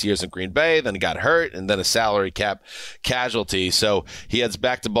really nice years in Green Bay, then he got hurt, and then a salary cap casualty. So he heads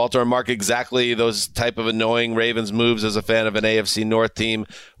back to Baltimore. Mark, exactly those type of annoying Ravens moves as a fan of an AFC North team,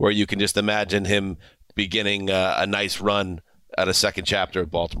 where you can just imagine him beginning a nice run at a second chapter of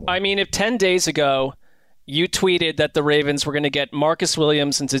Baltimore. I mean, if 10 days ago you tweeted that the Ravens were going to get Marcus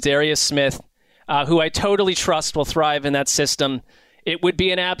Williams and Zadarius Smith, who I totally trust will thrive in that system, it would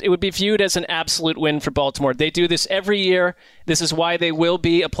be viewed as an absolute win for Baltimore. They do this every year. This is why they will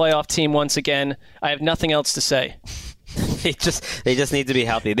be a playoff team once again. I have nothing else to say. They just need to be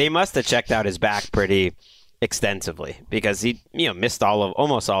healthy. They must have checked out his back pretty extensively because he missed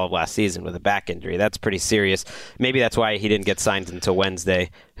almost all of last season with a back injury. That's pretty serious. Maybe that's why he didn't get signed until Wednesday.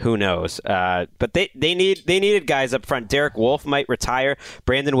 Who knows? But they needed guys up front. Derek Wolfe might retire.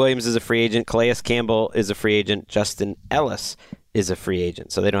 Brandon Williams is a free agent. Calais Campbell is a free agent. Justin Ellis is a free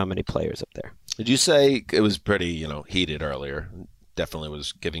agent, so they don't have many players up there. Did you say it was pretty, heated earlier? Definitely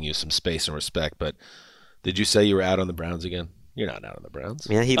was giving you some space and respect, but did you say you were out on the Browns again? You're not out on the Browns.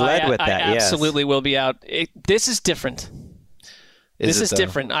 Yeah, he led with that. I absolutely will be out. This is different. This is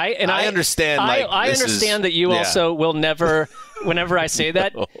different. I understand. I understand that you also will never. Whenever I say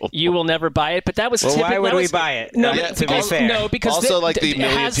that, you will never buy it. But that was why would we buy it? No, to be fair. No, because also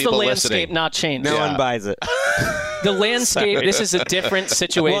has the landscape not changed? No one buys it. The landscape. This is a different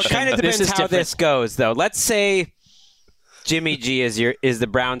situation. Well, it kind of depends how this goes, though. Let's say Jimmy G is the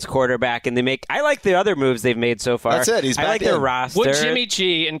Browns quarterback, and I like the other moves they've made so far. That's it. He's back I like their roster. Would Jimmy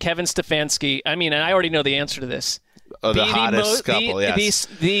G and Kevin Stefanski? I mean, and I already know the answer to this. Oh, the hottest couple, yes.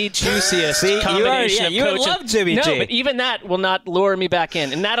 The juiciest combination of you coaching. Would love Jimmy G. No, but even that will not lure me back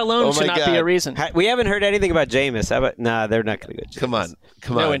in, and that alone should not be a reason. We haven't heard anything about Jameis. Nah, they're not going to go Jameis. Come on.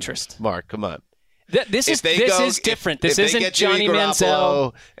 No interest. Mark, come on. This is different. This isn't Johnny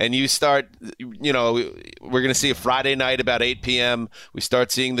Manziel. And you start, we're going to see a Friday night about 8 p.m. We start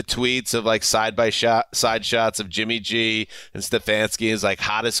seeing the tweets of like side shots of Jimmy G and Stefanski as like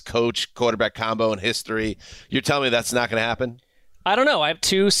hottest quarterback combo in history. You're telling me that's not going to happen? I don't know. I have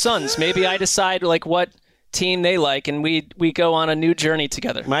 2 sons. Maybe I decide like what team they like, and we go on a new journey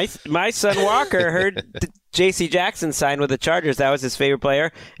together. My son Walker heard J.C. Jackson signed with the Chargers. That was his favorite player.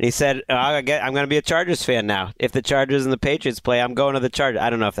 And he said, I'm going to be a Chargers fan now. If the Chargers and the Patriots play, I'm going to the Chargers. I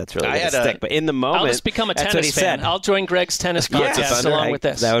don't know if that's really going to stick, but in the moment, I'll just become a that's tennis what he fan. said. I'll join Greg's tennis podcast along with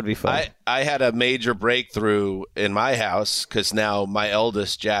this. That would be fun. I had a major breakthrough in my house because now my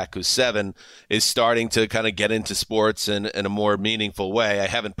eldest, Jack, who's 7, is starting to kind of get into sports in a more meaningful way. I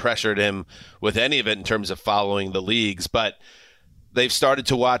haven't pressured him with any of it in terms of following the leagues, but they've started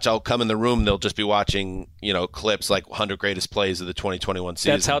to watch. I'll come in the room. They'll just be watching, clips like 100 greatest plays of the 2021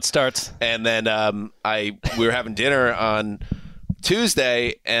 season. That's how it starts. And then we were having dinner on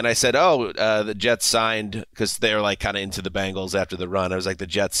Tuesday, and I said, the Jets signed, because they're like kind of into the Bengals after the run. I was like, the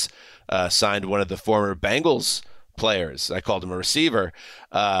Jets signed one of the former Bengals players. I called him a receiver,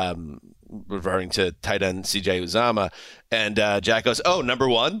 referring to tight end C.J. Uzomah. And Jack goes, number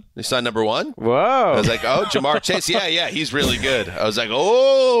 1? They signed number 1? Whoa. I was like, Jamar Chase. Yeah, he's really good. I was like,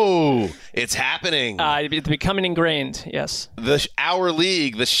 it's happening. It's becoming ingrained, yes. Our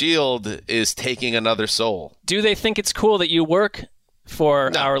league, the Shield, is taking another soul. Do they think it's cool that you work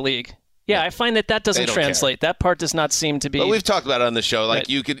for our league? Yeah, I find that doesn't translate. That part does not seem to be. But we've talked about it on the show. Like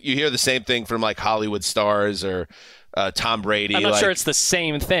right. you hear the same thing from like Hollywood stars or Tom Brady. I'm not sure it's the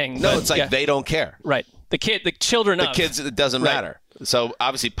same thing. No, it's like they don't care. Right. The kids, it doesn't matter. So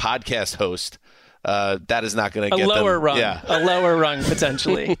obviously, podcast host, that is not going to get lower them. rung. Yeah. A lower rung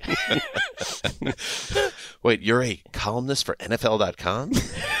potentially. Wait, you're a columnist for NFL.com?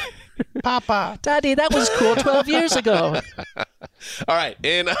 Papa. Daddy, that was cool 12 years ago. All right.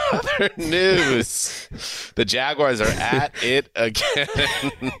 In other news, the Jaguars are at it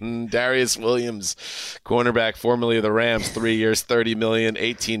again. Darius Williams, cornerback, formerly of the Rams, 3 years, $30 million,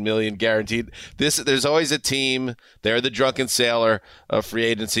 $18 million guaranteed. There's always a team. They're the drunken sailor of free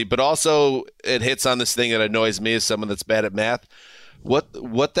agency, but also it hits on this thing that annoys me as someone that's bad at math. What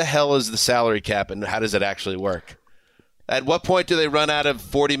the hell is the salary cap, and how does it actually work? At what point do they run out of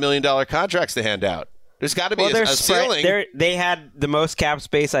 $40 million contracts to hand out? There's got to be a ceiling. They had the most cap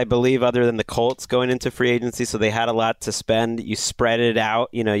space, I believe, other than the Colts going into free agency, so they had a lot to spend. You spread it out.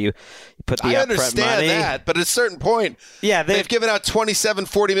 You put the upfront money. I understand that, but at a certain point, they've given out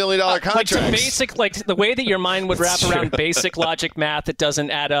 $40 million contracts. Like the way that your mind would wrap around basic logic math, it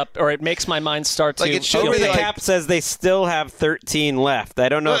doesn't add up, or it makes my mind start to. Over the cap says they still have 13 left. I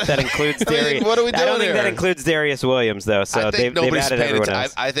don't know if that includes Darius. What are we doing I don't think here? that includes Darius Williams, though. So they've added everyone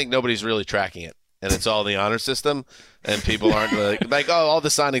else. I think nobody's really tracking it. And it's all the honor system, and people aren't like, all the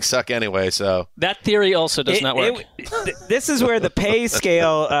signings suck anyway. So that theory also does not work. This is where the pay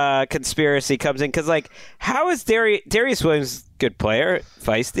scale conspiracy comes in, because how is Darius Williams good player,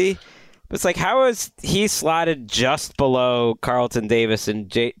 feisty? It's like, how is he slotted just below Carlton Davis and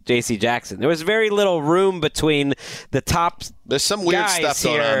J.C. Jackson? There was very little room between the top. There's some weird stuff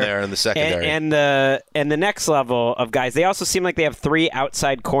going on there in the secondary. And the next level of guys. They also seem like they have 3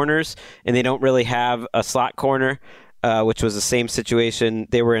 outside corners, and they don't really have a slot corner, which was the same situation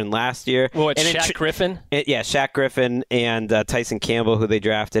they were in last year. Well, it's Shaq Griffin? Shaq Griffin and Tyson Campbell, who they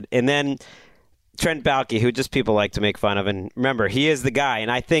drafted. And then Trent Baalke, who just people like to make fun of, and remember, he is the guy. And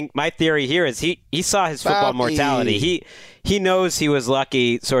I think my theory here is he saw his football mortality. He knows he was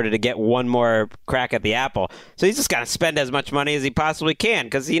lucky sort of to get one more crack at the apple. So he's just got to spend as much money as he possibly can,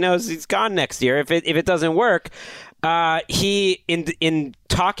 because he knows he's gone next year if it doesn't work. He in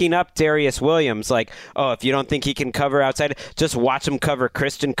talking up Darius Williams, like, if you don't think he can cover outside, just watch him cover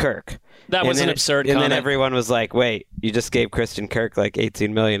Christian Kirk. That was an absurd comment. And then everyone was like, wait, you just gave Christian Kirk like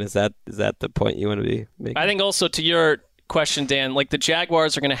 $18 million. Is that the point you want to be making? I think also to your question, Dan, like the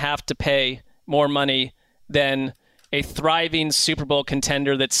Jaguars are going to have to pay more money than a thriving Super Bowl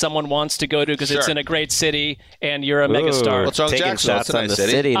contender that someone wants to go to because it's in a great city and you're a megastar. What's wrong with taking Jacksonville? shots on the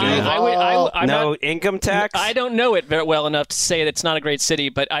city. No income tax? I don't know it very well enough to say that it's not a great city,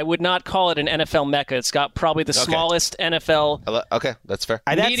 but I would not call it an NFL mecca. It's got probably the smallest NFL okay, that's fair.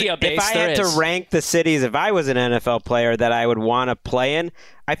 media base if I had to rank the cities, if I was an NFL player that I would want to play in,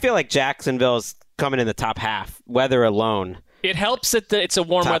 I feel like Jacksonville's coming in the top half, weather alone. It helps that it's a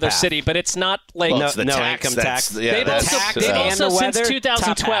warm weather city, but it's not like it's the tax, income tax. They've also since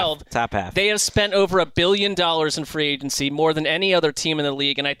 2012, top half. They have spent over $1 billion in free agency, more than any other team in the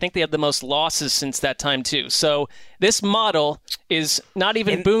league, and I think they have the most losses since that time too. So this model is not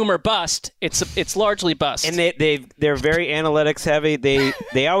even boom or bust; it's largely bust. And they're very analytics heavy.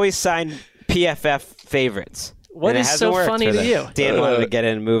 They always sign PFF favorites. What is so funny to you? Dan wanted to get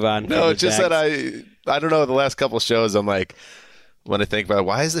in and move on. No, it's just that I don't know. The last couple of shows, I'm like, when I think about it,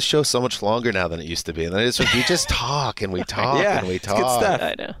 why is the show so much longer now than it used to be? And then we just talk and we talk and we talk. It's good stuff.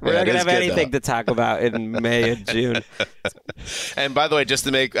 I know. We're not going to have anything to talk about in May and June. And by the way, just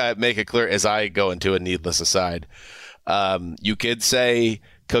to make it clear, as I go into a needless aside, you could say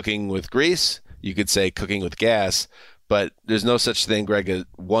cooking with grease, you could say cooking with gas, but there's no such thing, Greg, as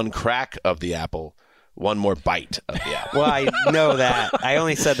one crack of the apple. One more bite of the apple. Well, I know that. I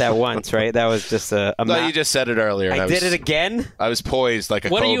only said that once, right? That was just a no, you just said it earlier. I did it again? I was poised like a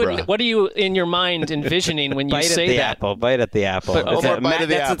cobra. What are you in your mind envisioning when you say that? Bite at the apple. Bite at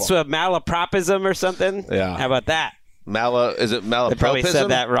the apple. That's a malapropism or something? Yeah. How about that? Is it malapropism? I probably said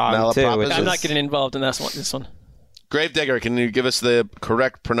that wrong, too. I'm not getting involved in this one. Gravedigger, can you give us the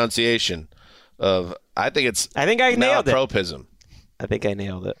correct pronunciation of, I think I nailed it. Malapropism. I think I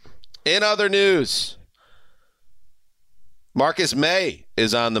nailed it. In other news, Marcus May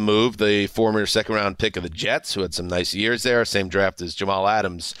is on the move, the former second-round pick of the Jets, who had some nice years there, same draft as Jamal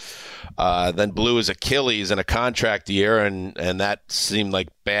Adams. Then blew his Achilles in a contract year, and that seemed like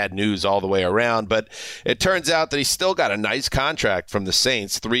bad news all the way around. But it turns out that he still got a nice contract from the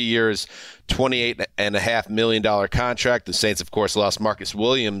Saints, 3 years, $28.5 million contract. The Saints, of course, lost Marcus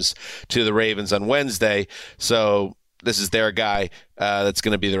Williams to the Ravens on Wednesday, so this is their guy that's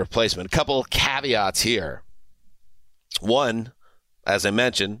going to be the replacement. A couple of caveats here. One, as I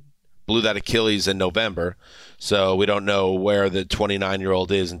mentioned, blew that Achilles in November, so we don't know where the 29-year-old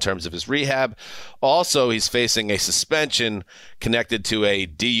is in terms of his rehab. Also, he's facing a suspension connected to a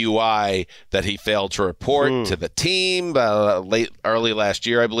DUI that he failed to report to the team early last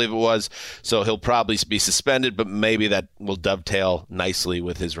year, I believe it was. So he'll probably be suspended, but maybe that will dovetail nicely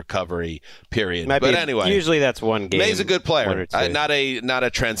with his recovery period. Anyway, usually that's one game. May's a good player, not a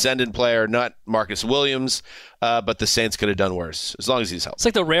transcendent player, not Marcus Williams. But the Saints could have done worse, as long as he's healthy. It's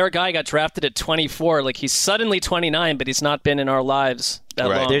like the rare guy got drafted at 24. Like, he's suddenly 29, but he's not been in our lives that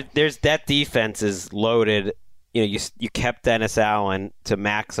long. There's that defense is loaded. You kept Dennis Allen to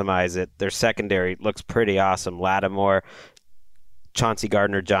maximize it. Their secondary looks pretty awesome. Lattimore, Chauncey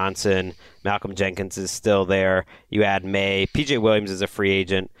Gardner-Johnson, Malcolm Jenkins is still there. You add May. P.J. Williams is a free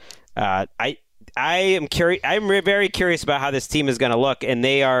agent. I am curious. I'm very curious about how this team is going to look, and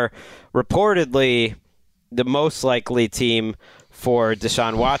they are reportedly the most likely team for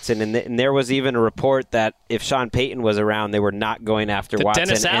Deshaun Watson, and there was even a report that if Sean Payton was around, they were not going after Watson.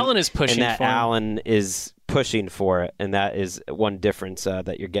 Dennis Allen is pushing for him. And that Allen is pushing for it, and that is one difference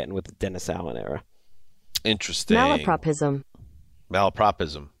that you're getting with the Dennis Allen era. Interesting. Malapropism.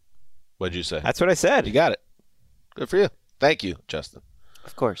 What'd you say? That's what I said. You got it. Good for you. Thank you, Justin.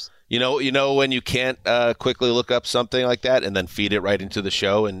 Of course. You know when you can't quickly look up something like that and then feed it right into the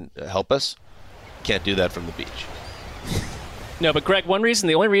show and help us? Can't do that from the beach. No, but Greg, the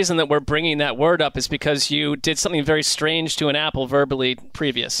only reason that we're bringing that word up is because you did something very strange to an apple verbally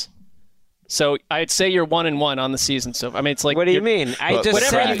previous. So I'd say you're 1-1 on the season. So I mean, it's like, what do you mean? I just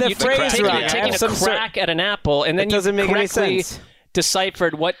said the phrase wrong. You're taking a crack at an apple, and then you correctly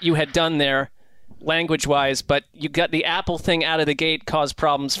deciphered what you had done there, language-wise. But you got the apple thing out of the gate, caused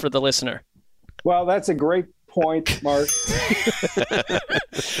problems for the listener. Well, that's a great point, Mark.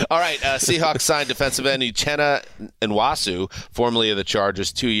 All right, Seahawks signed defensive end Uchenna Nwasu, formerly of the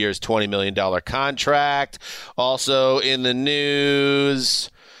Chargers, 2 years, $20 million contract. Also in the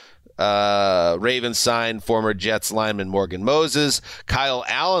news, Ravens signed former Jets lineman Morgan Moses. Kyle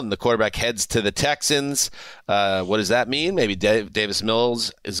Allen, the quarterback, heads to the Texans. What does that mean? Maybe Davis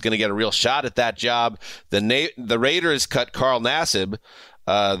Mills is going to get a real shot at that job. The Raiders cut Carl Nassib,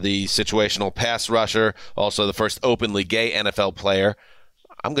 the situational pass rusher, also the first openly gay NFL player.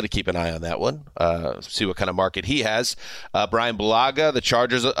 I'm going to keep an eye on that one, see what kind of market he has. Brian Bulaga, the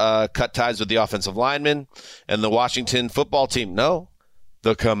Chargers cut ties with the offensive lineman. And the Washington football team,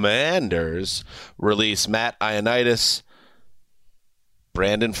 the Commanders release Matt Ioannidis,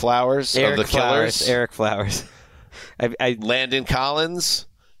 Brandon Flowers of the Killers. Eric Flowers. Landon Collins,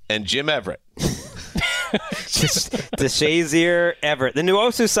 and Jim Everett. Just DeShazier Everett. The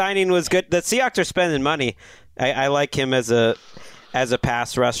Nwosu signing was good. The Seahawks are spending money. I like him as a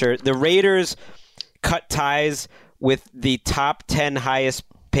pass rusher. The Raiders cut ties with the top 10 highest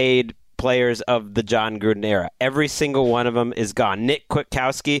paid players of the John Gruden era. Every single one of them is gone. Nick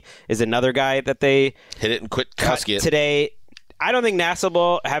Kwiatkowski is another guy that they hit it and Kwiatkowski today. I don't think Nassib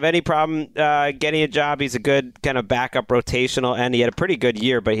will have any problem getting a job. He's a good kind of backup rotational end. He had a pretty good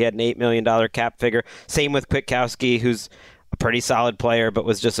year, but he had an $8 million cap figure. Same with Kwiatkowski, who's a pretty solid player, but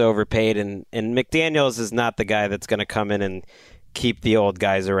was just overpaid. And McDaniels is not the guy that's going to come in and keep the old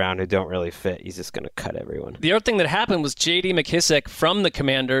guys around who don't really fit. He's just going to cut everyone. The other thing that happened was J.D. McKissick from the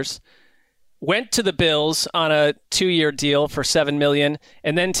Commanders went to the Bills on a 2-year deal for $7 million,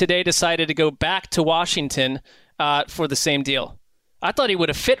 and then today decided to go back to Washington for the same deal. I thought he would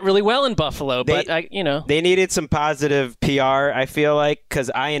have fit really well in Buffalo, but They needed some positive PR, I feel like,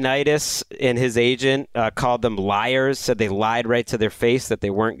 because Ioannidis and his agent called them liars, said they lied right to their face that they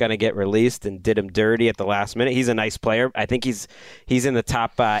weren't going to get released and did him dirty at the last minute. He's a nice player. I think he's in the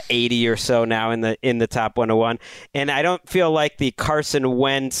top 80 or so now in the top 101. And I don't feel like the Carson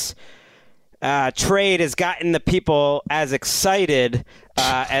Wentz trade has gotten the people as excited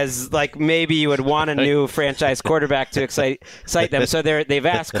as like maybe you would want a new franchise quarterback to excite them. So they've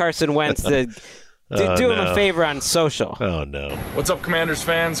asked Carson Wentz to do him a favor on social. Oh, no. What's up, Commanders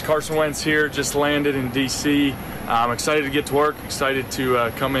fans? Carson Wentz here. Just landed in D.C. I'm excited to get to work, excited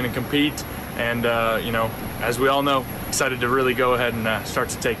to come in and compete. And, as we all know, excited to really go ahead and start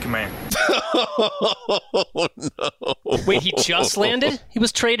to take command. Oh, no. Wait, he just landed? He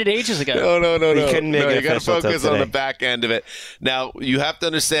was traded ages ago. No. He couldn't make it you got to official focus till on the today. back end of it. Now, you have to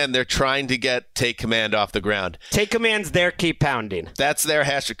understand they're trying to get Take Command off the ground. Take Command's there, keep pounding. That's their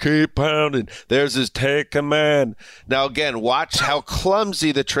hashtag. Keep pounding. There's his Take Command. Now, again, watch how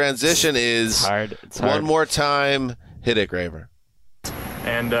clumsy the transition is. It's hard. One more time. Hit it, Graver.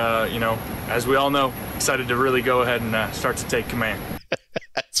 And, as we all know, excited to really go ahead and start to take command.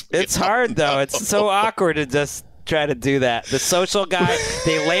 It's hard, though. It's so awkward to just try to do that. The social guy,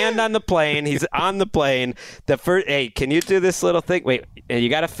 they land on the plane. He's on the plane. The first, hey, can you do this little thing? Wait, you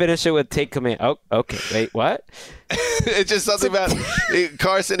got to finish it with take command. Oh, okay. Wait, what? It's just something about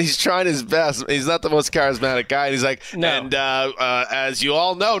Carson. He's trying his best. He's not the most charismatic guy. And he's like, No. And as you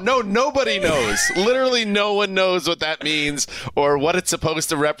all know, nobody knows. Literally no one knows what that means or what it's supposed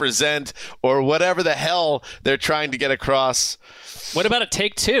to represent or whatever the hell they're trying to get across. What about a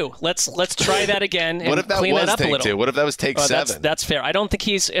take 2? Let's try that again and What if that clean was that up a take little. 2? What if that was take 7? That's fair. I don't think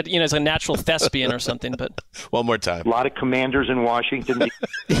he's is a natural thespian or something, but One more time. A lot of Commanders in Washington.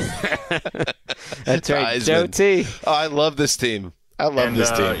 That's right. Heisman. Joe T. Oh, I love this team. I love this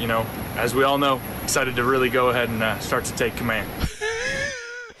team. As we all know, excited to really go ahead and start to take command.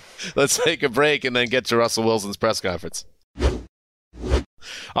 Let's take a break and then get to Russell Wilson's press conference.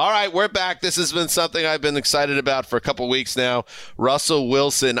 All right, we're back. This has been something I've been excited about for a couple weeks now. Russell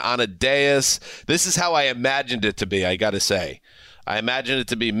Wilson on a dais. This is how I imagined it to be, I got to say. I imagined it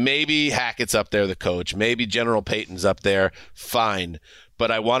to be maybe Hackett's up there, the coach. Maybe General Payton's up there. Fine.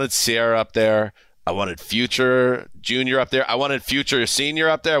 But I wanted Sierra up there. I wanted Future Junior up there. I wanted Future Senior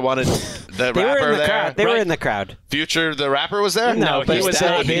up there. I wanted the They rapper were in the there. crowd. They were in the crowd. Future, the rapper, was there? No, but he was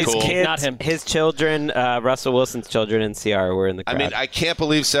that not. would be his cool. kids, Not him. his children, Russell Wilson's children, and Ciara were in the I crowd. mean, I can't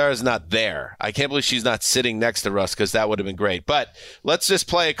believe Sarah's not there. I can't believe she's not sitting next to Russ because that would have been great. But let's just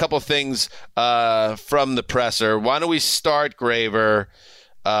play a couple things from the presser. Why don't we start, Graver?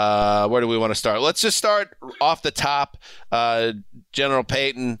 Where do we want to start? Let's just start off the top. General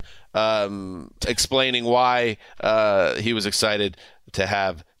Payton explaining why he was excited to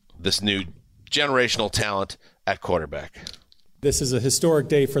have this new generational talent at quarterback. This is a historic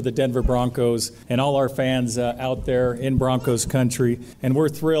day for the Denver Broncos and all our fans out there in Broncos country. And we're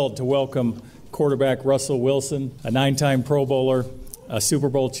thrilled to welcome quarterback Russell Wilson, a 9-time Pro Bowler, a Super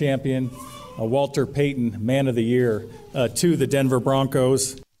Bowl champion, a Walter Payton Man of the Year, to the Denver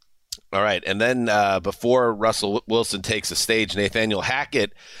Broncos. All right. And then before Russell Wilson takes the stage, Nathaniel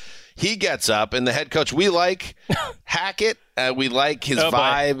Hackett, he gets up, and the head coach, we like Hackett. We like his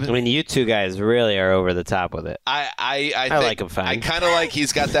vibe. I mean, you two guys really are over the top with it. I think, like him fine. I kind of like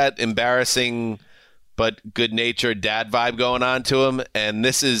he's got that embarrassing but good-natured dad vibe going on to him, and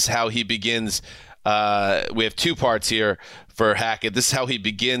this is how he begins. We have two parts here for Hackett. This is how he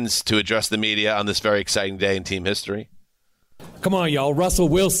begins to address the media on this very exciting day in team history. Come on, y'all. Russell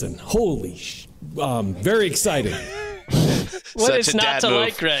Wilson. Holy very exciting. What is not to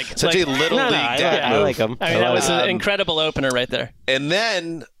like, Greg? Such a little league dad move. I like him. I mean, that was an incredible opener right there. And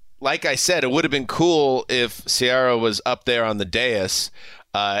then, like I said, it would have been cool if Ciara was up there on the dais,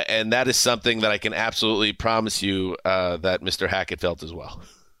 and that is something that I can absolutely promise you that Mr. Hackett felt as well.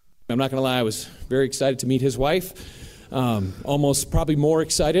 I'm not going to lie. I was very excited to meet his wife. Almost probably more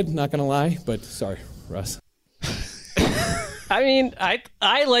excited, not going to lie. But sorry, Russ. I mean,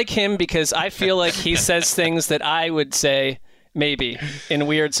 I like him because I feel like he says things that I would say maybe in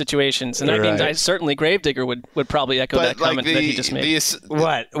weird situations. And I mean, I certainly Gravedigger would probably echo that comment that he just made.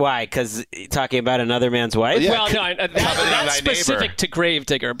 What? Why? Because talking about another man's wife? Well, no, that's specific to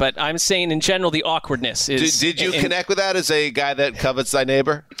Gravedigger, but I'm saying in general the awkwardness is... Did you connect with that as a guy that covets thy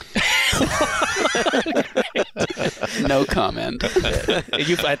neighbor? No comment. I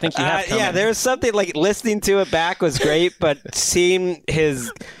think you have yeah, there was something like listening to it back was great, but seeing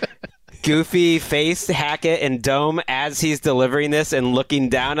his goofy face, Hackett, and Dome as he's delivering this and looking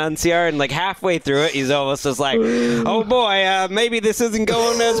down on CR. And like halfway through it, he's almost just like, oh boy, maybe this isn't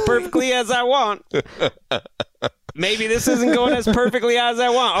going as perfectly as I want. Maybe this isn't going as perfectly as I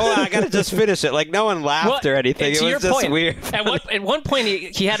want. Oh, I got to just finish it. Like, no one laughed or anything. It was just weird. At one point,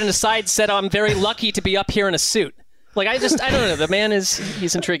 he had an aside said, I'm very lucky to be up here in a suit. Like, I don't know. The man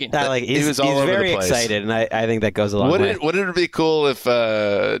he's intriguing. He was all over very the place. Excited, and I think that goes a long way. Wouldn't it be cool if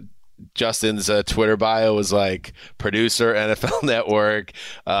Justin's Twitter bio was like producer, NFL Network,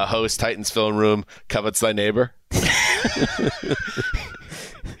 host, Titans Film Room, covets thy neighbor?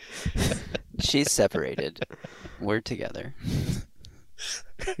 She's separated. We're together.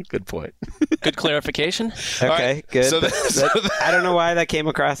 Good point. Good clarification. Okay, right, good. So I don't know why that came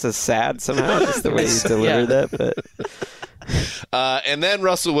across as sad somehow, just the way you delivered that. But and then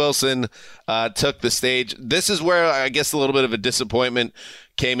Russell Wilson took the stage. This is where I guess a little bit of a disappointment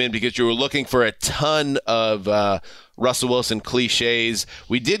came in because you were looking for a ton of Russell Wilson cliches.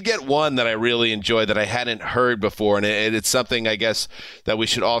 We did get one that I really enjoyed that I hadn't heard before, and it's something I guess that we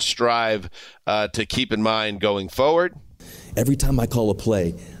should all strive to keep in mind going forward. Every time I call a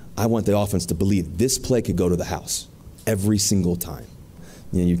play, I want the offense to believe this play could go to the house every single time.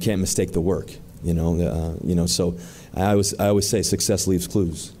 You can't mistake the work. So I always say success leaves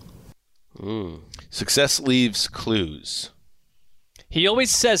clues. Success leaves clues. He always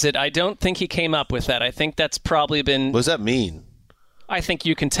says it. I don't think he came up with that. I think that's probably been... What does that mean? I think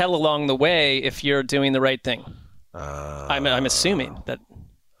you can tell along the way if you're doing the right thing. I'm assuming that.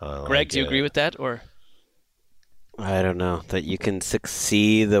 Greg, do you agree with that, or? I don't know. That you can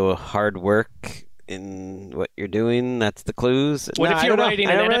succeed the hard work in what you're doing. That's the clues. What if you're writing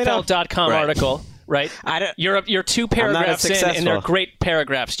an NFL.com article, right? You're 2 paragraphs in, and they're great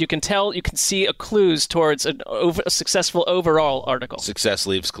paragraphs. You can tell, you can see a clues towards a successful overall article. Success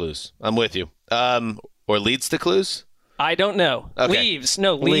leaves clues. I'm with you. Or leads to clues? I don't know. Okay. Leaves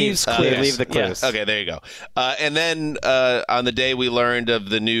clues. Leave the clues. Yes. Okay, there you go. And then on the day we learned of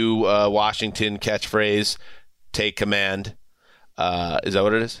the new Washington catchphrase, take command. Is that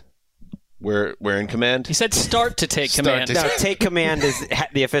what it is? We're in command? He said start to take command. No, take command is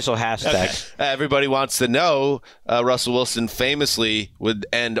the official hashtag. Okay. Everybody wants to know, Russell Wilson famously would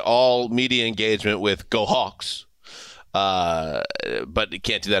end all media engagement with "Go Hawks." But he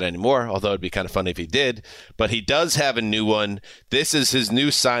can't do that anymore, although it'd be kind of funny if he did. But he does have a new one. This is his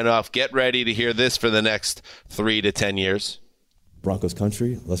new sign-off. Get ready to hear this for the next 3 to 10 years. Broncos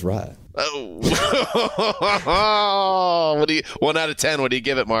country, let's ride. Oh. 1 out of 10, what do you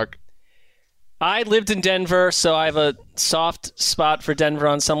give it, Mark? I lived in Denver, so I have a soft spot for Denver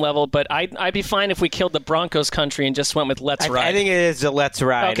on some level, but I'd be fine if we killed the Broncos country and just went with let's ride. I think it is a let's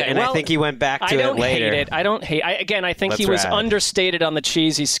ride, okay, and I think he went back to it later. I don't hate it. I think he was understated on the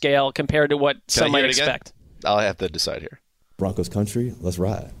cheesy scale compared to what some might expect. I'll have to decide here. Broncos country, let's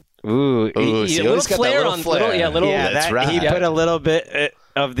ride. Ooh, a little flair on flair. He put a little bit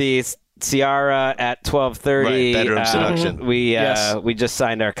of the Ciara at 12:30. Right, bedroom seduction. We just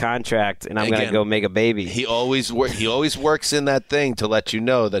signed our contract, and I'm going to go make a baby. He always works in that thing to let you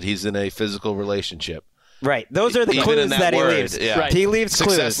know that he's in a physical relationship. Right. Those are the clues that he leaves. Yeah. Right. He leaves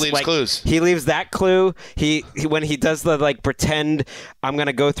Success clues. leaves clues. He leaves that clue. He when he does the pretend I'm going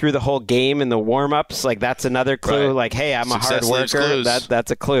to go through the whole game in the warm-ups, that's another clue. Right. Like, hey, I'm Success a hard worker.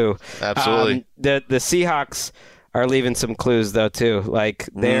 That's a clue. Absolutely. The Seahawks are leaving some clues though too. Like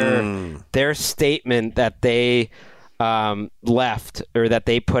their statement that they left or that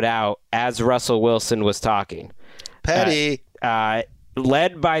they put out as Russell Wilson was talking. Petty.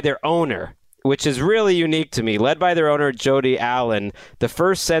 Led by their owner, which is really unique to me. Led by their owner, Jody Allen, the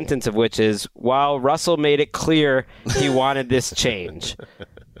first sentence of which is, while Russell made it clear he wanted this change.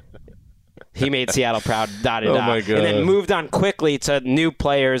 He made Seattle proud, Oh my God. And then moved on quickly to new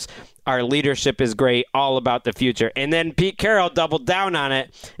players. Our leadership is great, all about the future. And then Pete Carroll doubled down on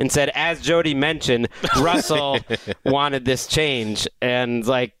it and said, as Jody mentioned, Russell wanted this change. And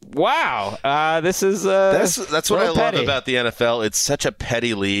wow, this is that's what I petty. love about the NFL. It's such a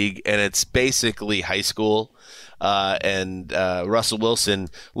petty league, and it's basically high school. And Russell Wilson,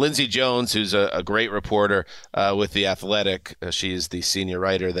 Lindsey Jones, who's a great reporter with The Athletic. She's the senior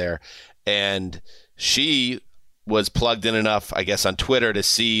writer there. And she was plugged in enough, I guess, on Twitter to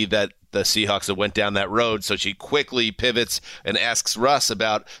see that the Seahawks had went down that road. So she quickly pivots and asks Russ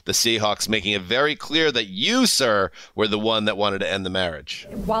about the Seahawks, making it very clear that you, sir, were the one that wanted to end the marriage.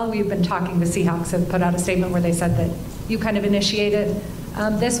 While we've been talking, the Seahawks have put out a statement where they said that you kind of initiated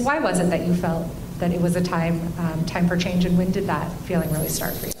this. Why was it that you felt that it was a time for change, and when did that feeling really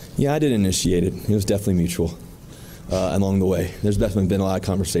start for you? Yeah, I did initiate it. It was definitely mutual. along the way. There's definitely been a lot of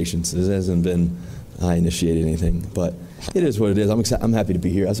conversations. It hasn't been I initiated anything, but it is what it is. I'm happy to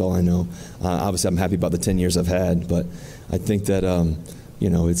be here. That's all I know. Obviously, I'm happy about the 10 years I've had, but I think that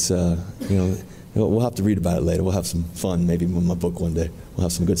we'll have to read about it later. We'll have some fun, maybe with my book one day. We'll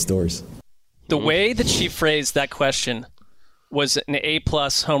have some good stories. The way that she phrased that question was an A+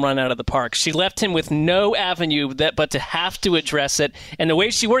 home run out of the park. She left him with no avenue but to have to address it. And the way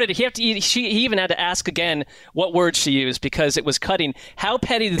she worded it, he even had to ask again what words she used because it was cutting. How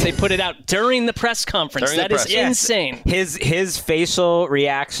petty that they put it out during the press conference. That is insane. His facial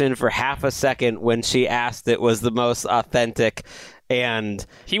reaction for half a second when she asked it was the most authentic. And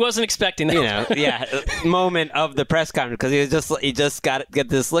he wasn't expecting that. Moment of the press conference because he just got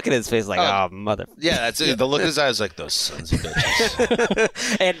this look at his face like, oh mother. Yeah, that's it. The look in his eyes like those sons of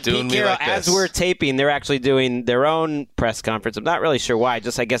bitches. And doing Pete Carroll, like as we're taping, they're actually doing their own press conference. I'm not really sure why.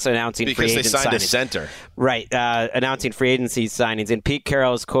 Just I guess announcing free agent because they signed signings. a center, right? Announcing free agency signings. And Pete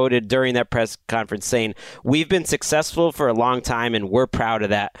Carroll is quoted during that press conference saying, "We've been successful for a long time, and we're proud of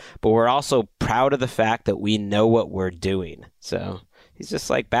that. But we're also proud of the fact that we know what we're doing." So he's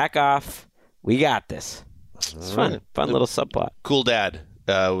just like, back off. We got this. It's fun little subplot. Cool Dad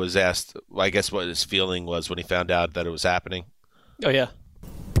was asked, I guess, what his feeling was when he found out that it was happening. Oh, yeah.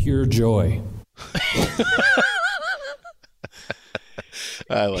 Pure joy.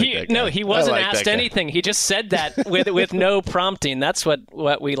 I like that guy. No, he wasn't I like asked that guy. anything. He just said that with no prompting. That's what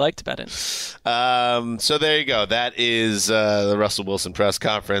we liked about him. So there you go. That is the Russell Wilson press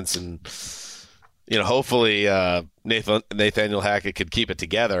conference, and hopefully Nathaniel Hackett could keep it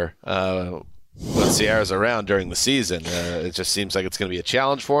together when Sierra's around during the season. It just seems like it's going to be a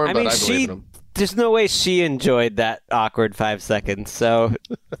challenge for him, I believe in him. There's no way she enjoyed that awkward 5 seconds. So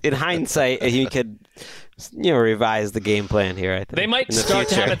in hindsight, he could revise the game plan here, I think. They might start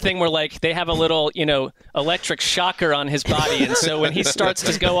to have a thing where they have a little, electric shocker on his body. And so when he starts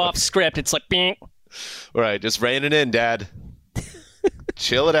to go off script, it's like, bing. Right. Just rein it in, Dad.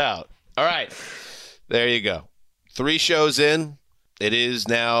 Chill it out. All right. There you go. 3 shows in. It is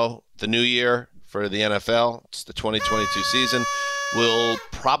now the new year for the NFL. It's the 2022 season. We'll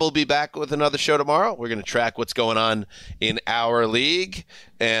probably be back with another show tomorrow. We're going to track what's going on in our league.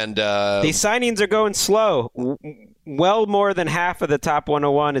 And these signings are going slow. Well more than half of the top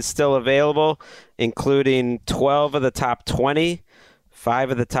 101 is still available, including 12 of the top 20.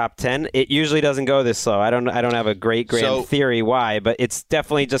 5 of the top 10. It usually doesn't go this slow. I don't have a great theory why, but it's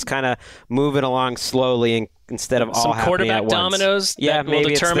definitely just kind of moving along slowly instead of all happening at once. Some quarterback dominoes that will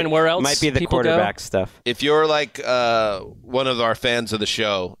determine where else might be the people quarterback go. stuff. If you're like one of our fans of the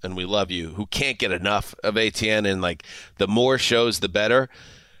show, and we love you, who can't get enough of ATN, and like the more shows, the better,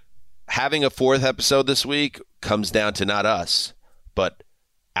 having a 4th episode this week comes down to not us, but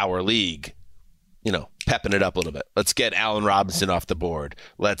our league. Pepping it up a little bit. Let's get Allen Robinson off the board.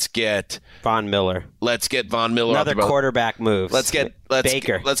 Let's get Von Miller. Another quarterback move. Let's get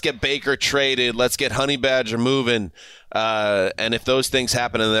Baker. Let's get Baker traded. Let's get Honey Badger moving. And if those things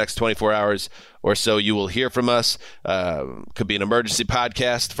happen in the next 24 hours or so, you will hear from us. Could be an emergency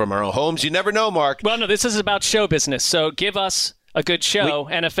podcast from our own homes. You never know, Mark. Well, no, this is about show business. So give us a good show,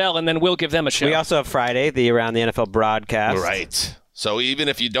 NFL, and then we'll give them a show. We also have Friday, the Around the NFL broadcast. Right. So even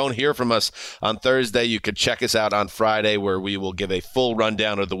if you don't hear from us on Thursday, you could check us out on Friday, where we will give a full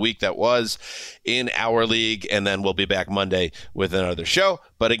rundown of the week that was in our league, and then we'll be back Monday with another show.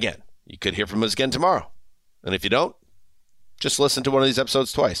 But again, you could hear from us again tomorrow. And if you don't, just listen to one of these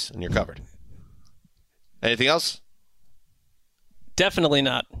episodes twice, and you're covered. Anything else? Definitely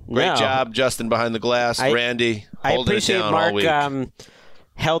not. Great job, Justin, behind the glass. Randy, holding it down all week. I appreciate Mark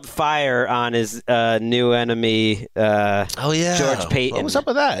held fire on his new enemy, George Payton. What was up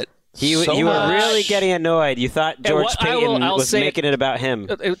with that? You were really getting annoyed. You thought George Payton was making it about him.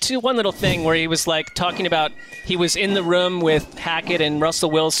 One little thing where he was talking about he was in the room with Hackett and Russell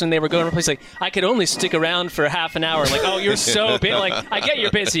Wilson. They were going to a place I could only stick around for half an hour. Like, oh, you're so busy. I get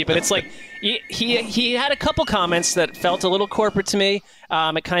you're busy, but it's like he had a couple comments that felt a little corporate to me.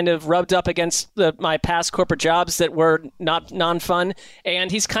 It kind of rubbed up against my past corporate jobs that were not non-fun.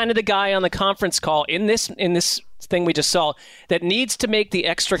 And he's kind of the guy on the conference call in this thing we just saw that needs to make the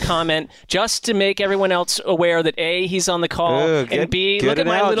extra comment just to make everyone else aware that A, he's on the call, and B, look at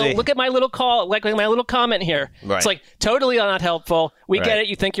my little call, like my little comment here. Right. It's like totally not helpful. We get it.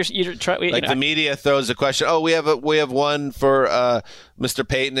 You think you're trying. The media throws a question. Oh, we have one for Mr.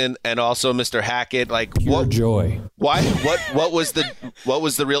 Payton and also Mr. Hackett. Like pure joy. Why? What was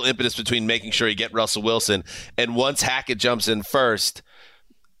the real impetus between making sure you get Russell Wilson, and once Hackett jumps in first,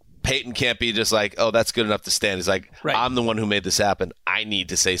 Peyton can't be just like, oh, that's good enough to stand. He's like, I'm the one who made this happen. I need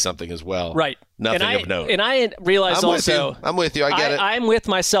to say something as well. Right. Nothing of note. And I realize I'm with you. I get it. I'm with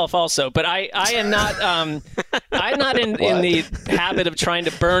myself also, but I am not. I'm not in the habit of trying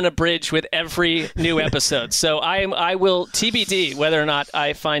to burn a bridge with every new episode. So I will TBD whether or not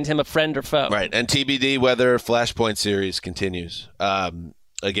I find him a friend or foe. Right, and TBD whether Flashpoint series continues.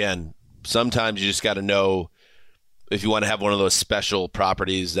 Again, sometimes you just got to know. If you want to have one of those special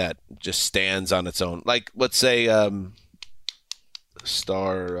properties that just stands on its own, like let's say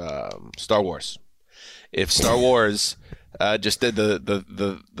Star Wars. If Star Wars just did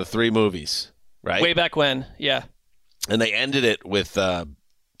the 3 movies, right? Way back when, yeah. And they ended it with Phantom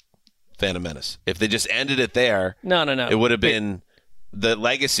Menace. If they just ended it there, no, it would have been the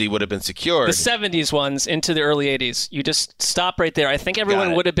legacy would have been secured. The 70s ones into the early 80s. You just stop right there. I think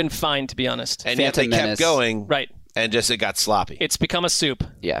everyone would have been fine, to be honest. And yet they kept going, right? And just it got sloppy. It's become a soup.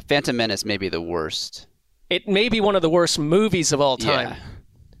 Yeah, Phantom Menace may be the worst. It may be one of the worst movies of all time.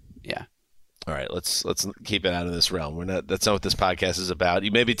 Yeah. All right, let's keep it out of this realm. That's not what this podcast is about.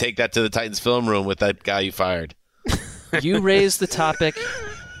 You maybe take that to the Titans film room with that guy you fired. You raised the topic.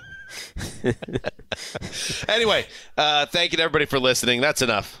 Anyway, thank you to everybody for listening. That's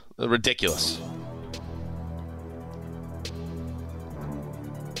enough. Ridiculous.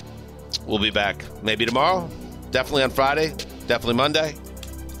 We'll be back maybe tomorrow. Definitely on Friday. Definitely Monday.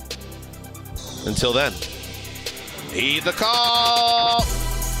 Until then, heed the call.